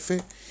ISPF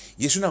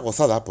y es una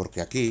gozada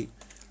porque aquí,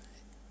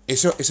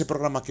 ese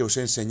programa que os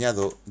he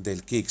enseñado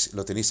del KICKS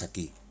lo tenéis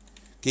aquí.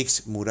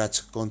 KICKS,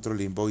 Murach, Control,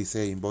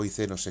 Invoice,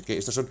 no sé qué.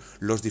 Estos son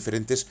los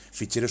diferentes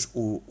ficheros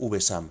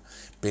VSAM.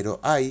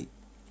 Pero aquí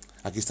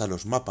están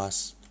los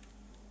mapas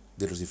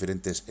de los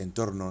diferentes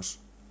entornos.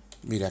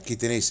 Mira, aquí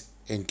tenéis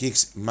en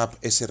KICKS Map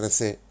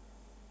SRC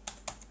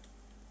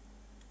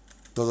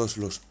todos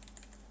los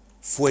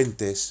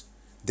fuentes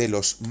de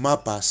los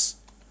mapas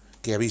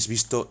que habéis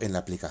visto en la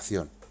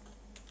aplicación.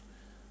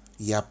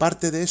 Y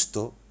aparte de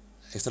esto,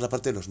 esta es la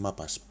parte de los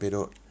mapas,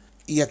 pero...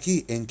 Y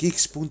aquí en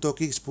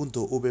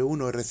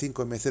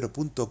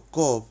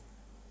kicks.kicks.v1r5m0.cob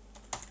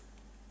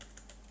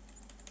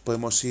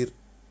podemos ir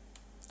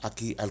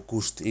aquí al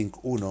cust inc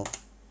 1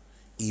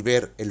 y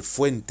ver el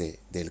fuente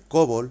del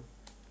COBOL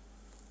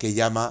que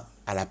llama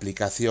a la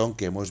aplicación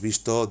que hemos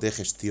visto de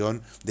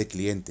gestión de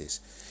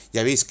clientes.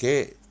 Ya veis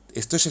que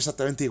esto es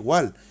exactamente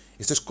igual.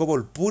 Esto es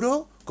COBOL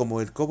puro, como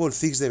el COBOL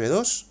CICS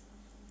DB2,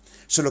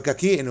 solo que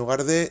aquí en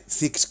lugar de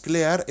CICS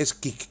clear es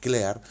kick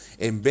clear.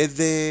 En vez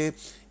de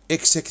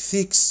exec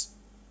CICS,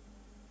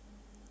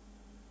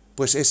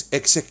 pues es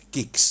exec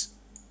KICKS.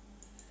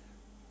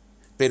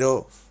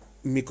 Pero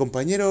mi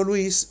compañero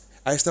Luis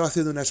ha estado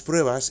haciendo unas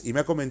pruebas y me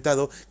ha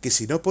comentado que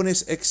si no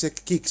pones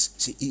exec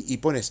KICKS y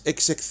pones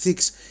exec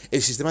CICS,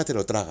 el sistema te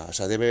lo traga. O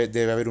sea,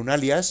 debe haber un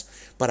alias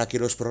para que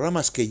los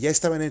programas que ya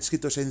estaban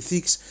escritos en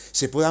CICS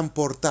se puedan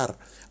portar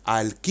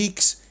al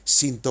KICKS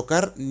sin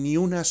tocar ni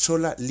una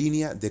sola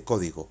línea de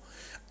código.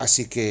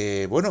 Así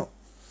que, bueno,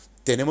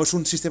 tenemos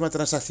un sistema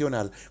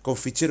transaccional con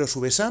ficheros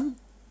VSAM,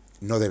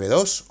 no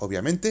DB2,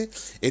 obviamente,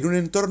 en un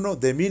entorno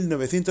de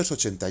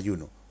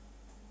 1981.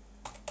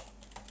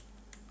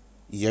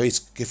 Y ya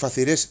veis qué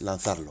fácil es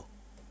lanzarlo.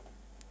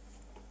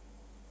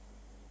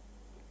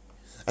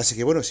 Así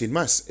que bueno, sin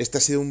más, este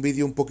ha sido un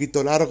vídeo un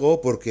poquito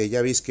largo porque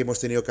ya veis que hemos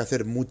tenido que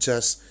hacer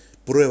muchas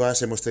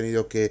pruebas, hemos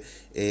tenido que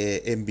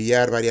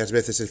enviar varias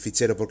veces el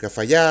fichero porque ha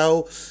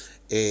fallado,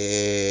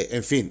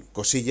 en fin,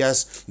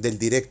 cosillas del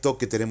directo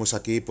que tenemos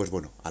aquí, pues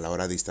bueno, a la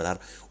hora de instalar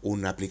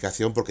una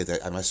aplicación, porque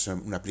además es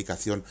una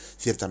aplicación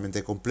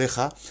ciertamente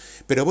compleja,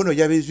 pero bueno,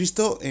 ya habéis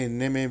visto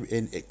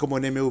cómo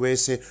en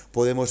MVS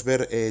podemos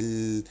ver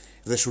el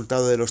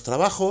resultado de los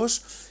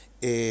trabajos.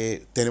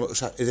 Es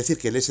decir,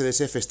 que el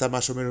SDSF está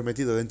más o menos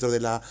metido dentro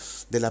de la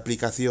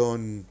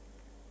aplicación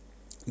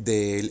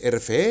del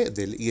RFE,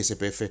 del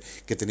ISPF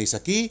que tenéis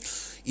aquí,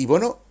 y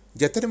bueno,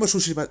 ya tenemos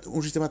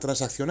un sistema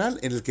transaccional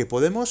en el que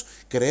podemos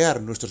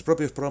crear nuestros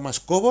propios programas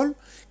COBOL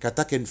que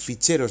ataquen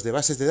ficheros de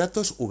bases de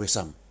datos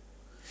VSAM,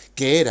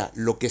 que era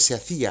lo que se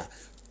hacía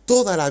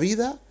toda la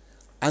vida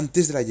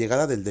antes de la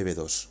llegada del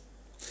DB2.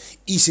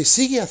 Y se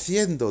sigue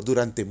haciendo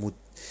durante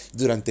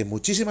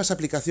muchísimas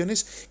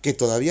aplicaciones que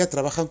todavía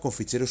trabajan con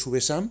ficheros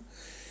VSAM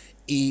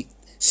y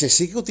se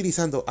sigue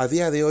utilizando a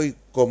día de hoy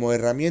como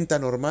herramienta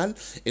normal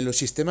en los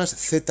sistemas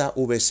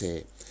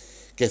ZVSE.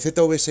 Que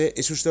ZVSE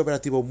es un sistema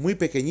operativo muy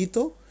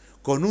pequeñito,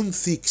 con un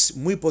CICS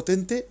muy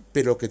potente,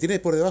 pero lo que tiene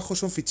por debajo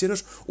son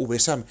ficheros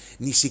VSAM.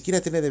 Ni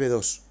siquiera tiene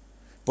DB2,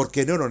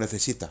 porque no lo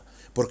necesita.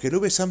 Porque el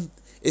VSAM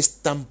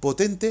es tan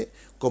potente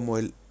como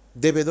el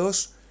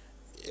DB2,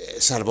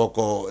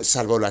 salvo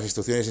las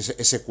instrucciones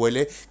SQL,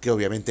 que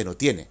obviamente no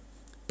tiene.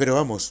 Pero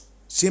vamos,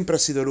 siempre ha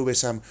sido el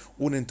VSAM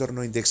un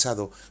entorno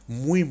indexado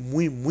muy,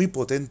 muy, muy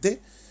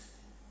potente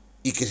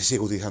y que se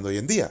sigue utilizando hoy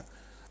en día.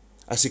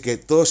 Así que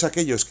todos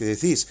aquellos que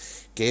decís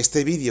que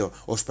este vídeo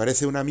os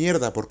parece una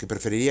mierda porque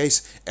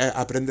preferiríais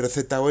aprender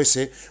ZOS,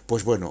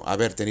 pues bueno, a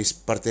ver, tenéis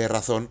parte de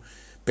razón,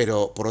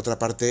 Pero por otra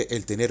parte,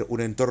 el tener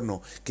un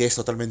entorno que es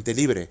totalmente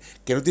libre,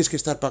 que no tienes que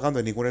estar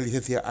pagando ninguna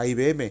licencia a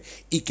IBM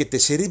y que te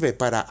sirve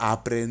para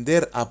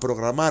aprender a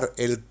programar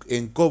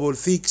en COBOL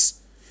CICS,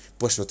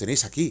 pues lo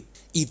tenéis aquí.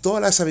 Y toda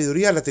la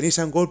sabiduría la tenéis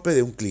a un golpe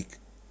de un clic.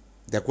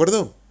 ¿De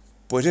acuerdo?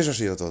 Pues eso ha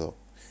sido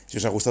todo. Si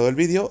os ha gustado el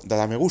vídeo,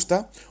 dad a me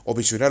gusta, o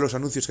visionad los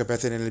anuncios que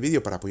aparecen en el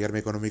vídeo para apoyarme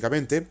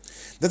económicamente,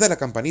 dad a la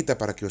campanita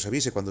para que os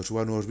avise cuando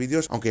suba nuevos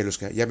vídeos, aunque los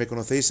que ya me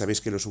conocéis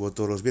sabéis que los subo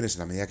todos los viernes en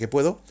la medida que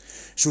puedo,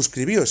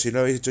 suscribíos si no lo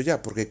habéis hecho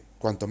ya, porque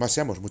cuanto más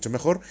seamos, mucho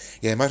mejor,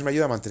 y además me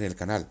ayuda a mantener el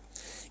canal.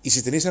 Y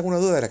si tenéis alguna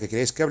duda de la que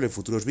queréis que hable en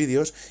futuros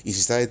vídeos, y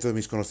si está dentro de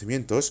mis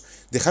conocimientos,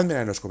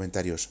 dejádmela en los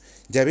comentarios.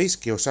 Ya veis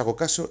que os hago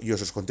caso y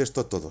os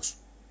contesto todos.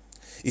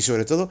 Y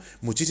sobre todo,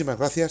 muchísimas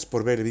gracias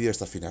por ver el vídeo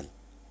hasta el final.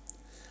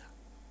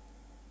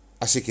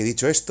 Así que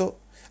dicho esto,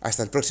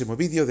 hasta el próximo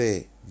vídeo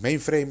de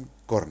Mainframe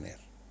Corner.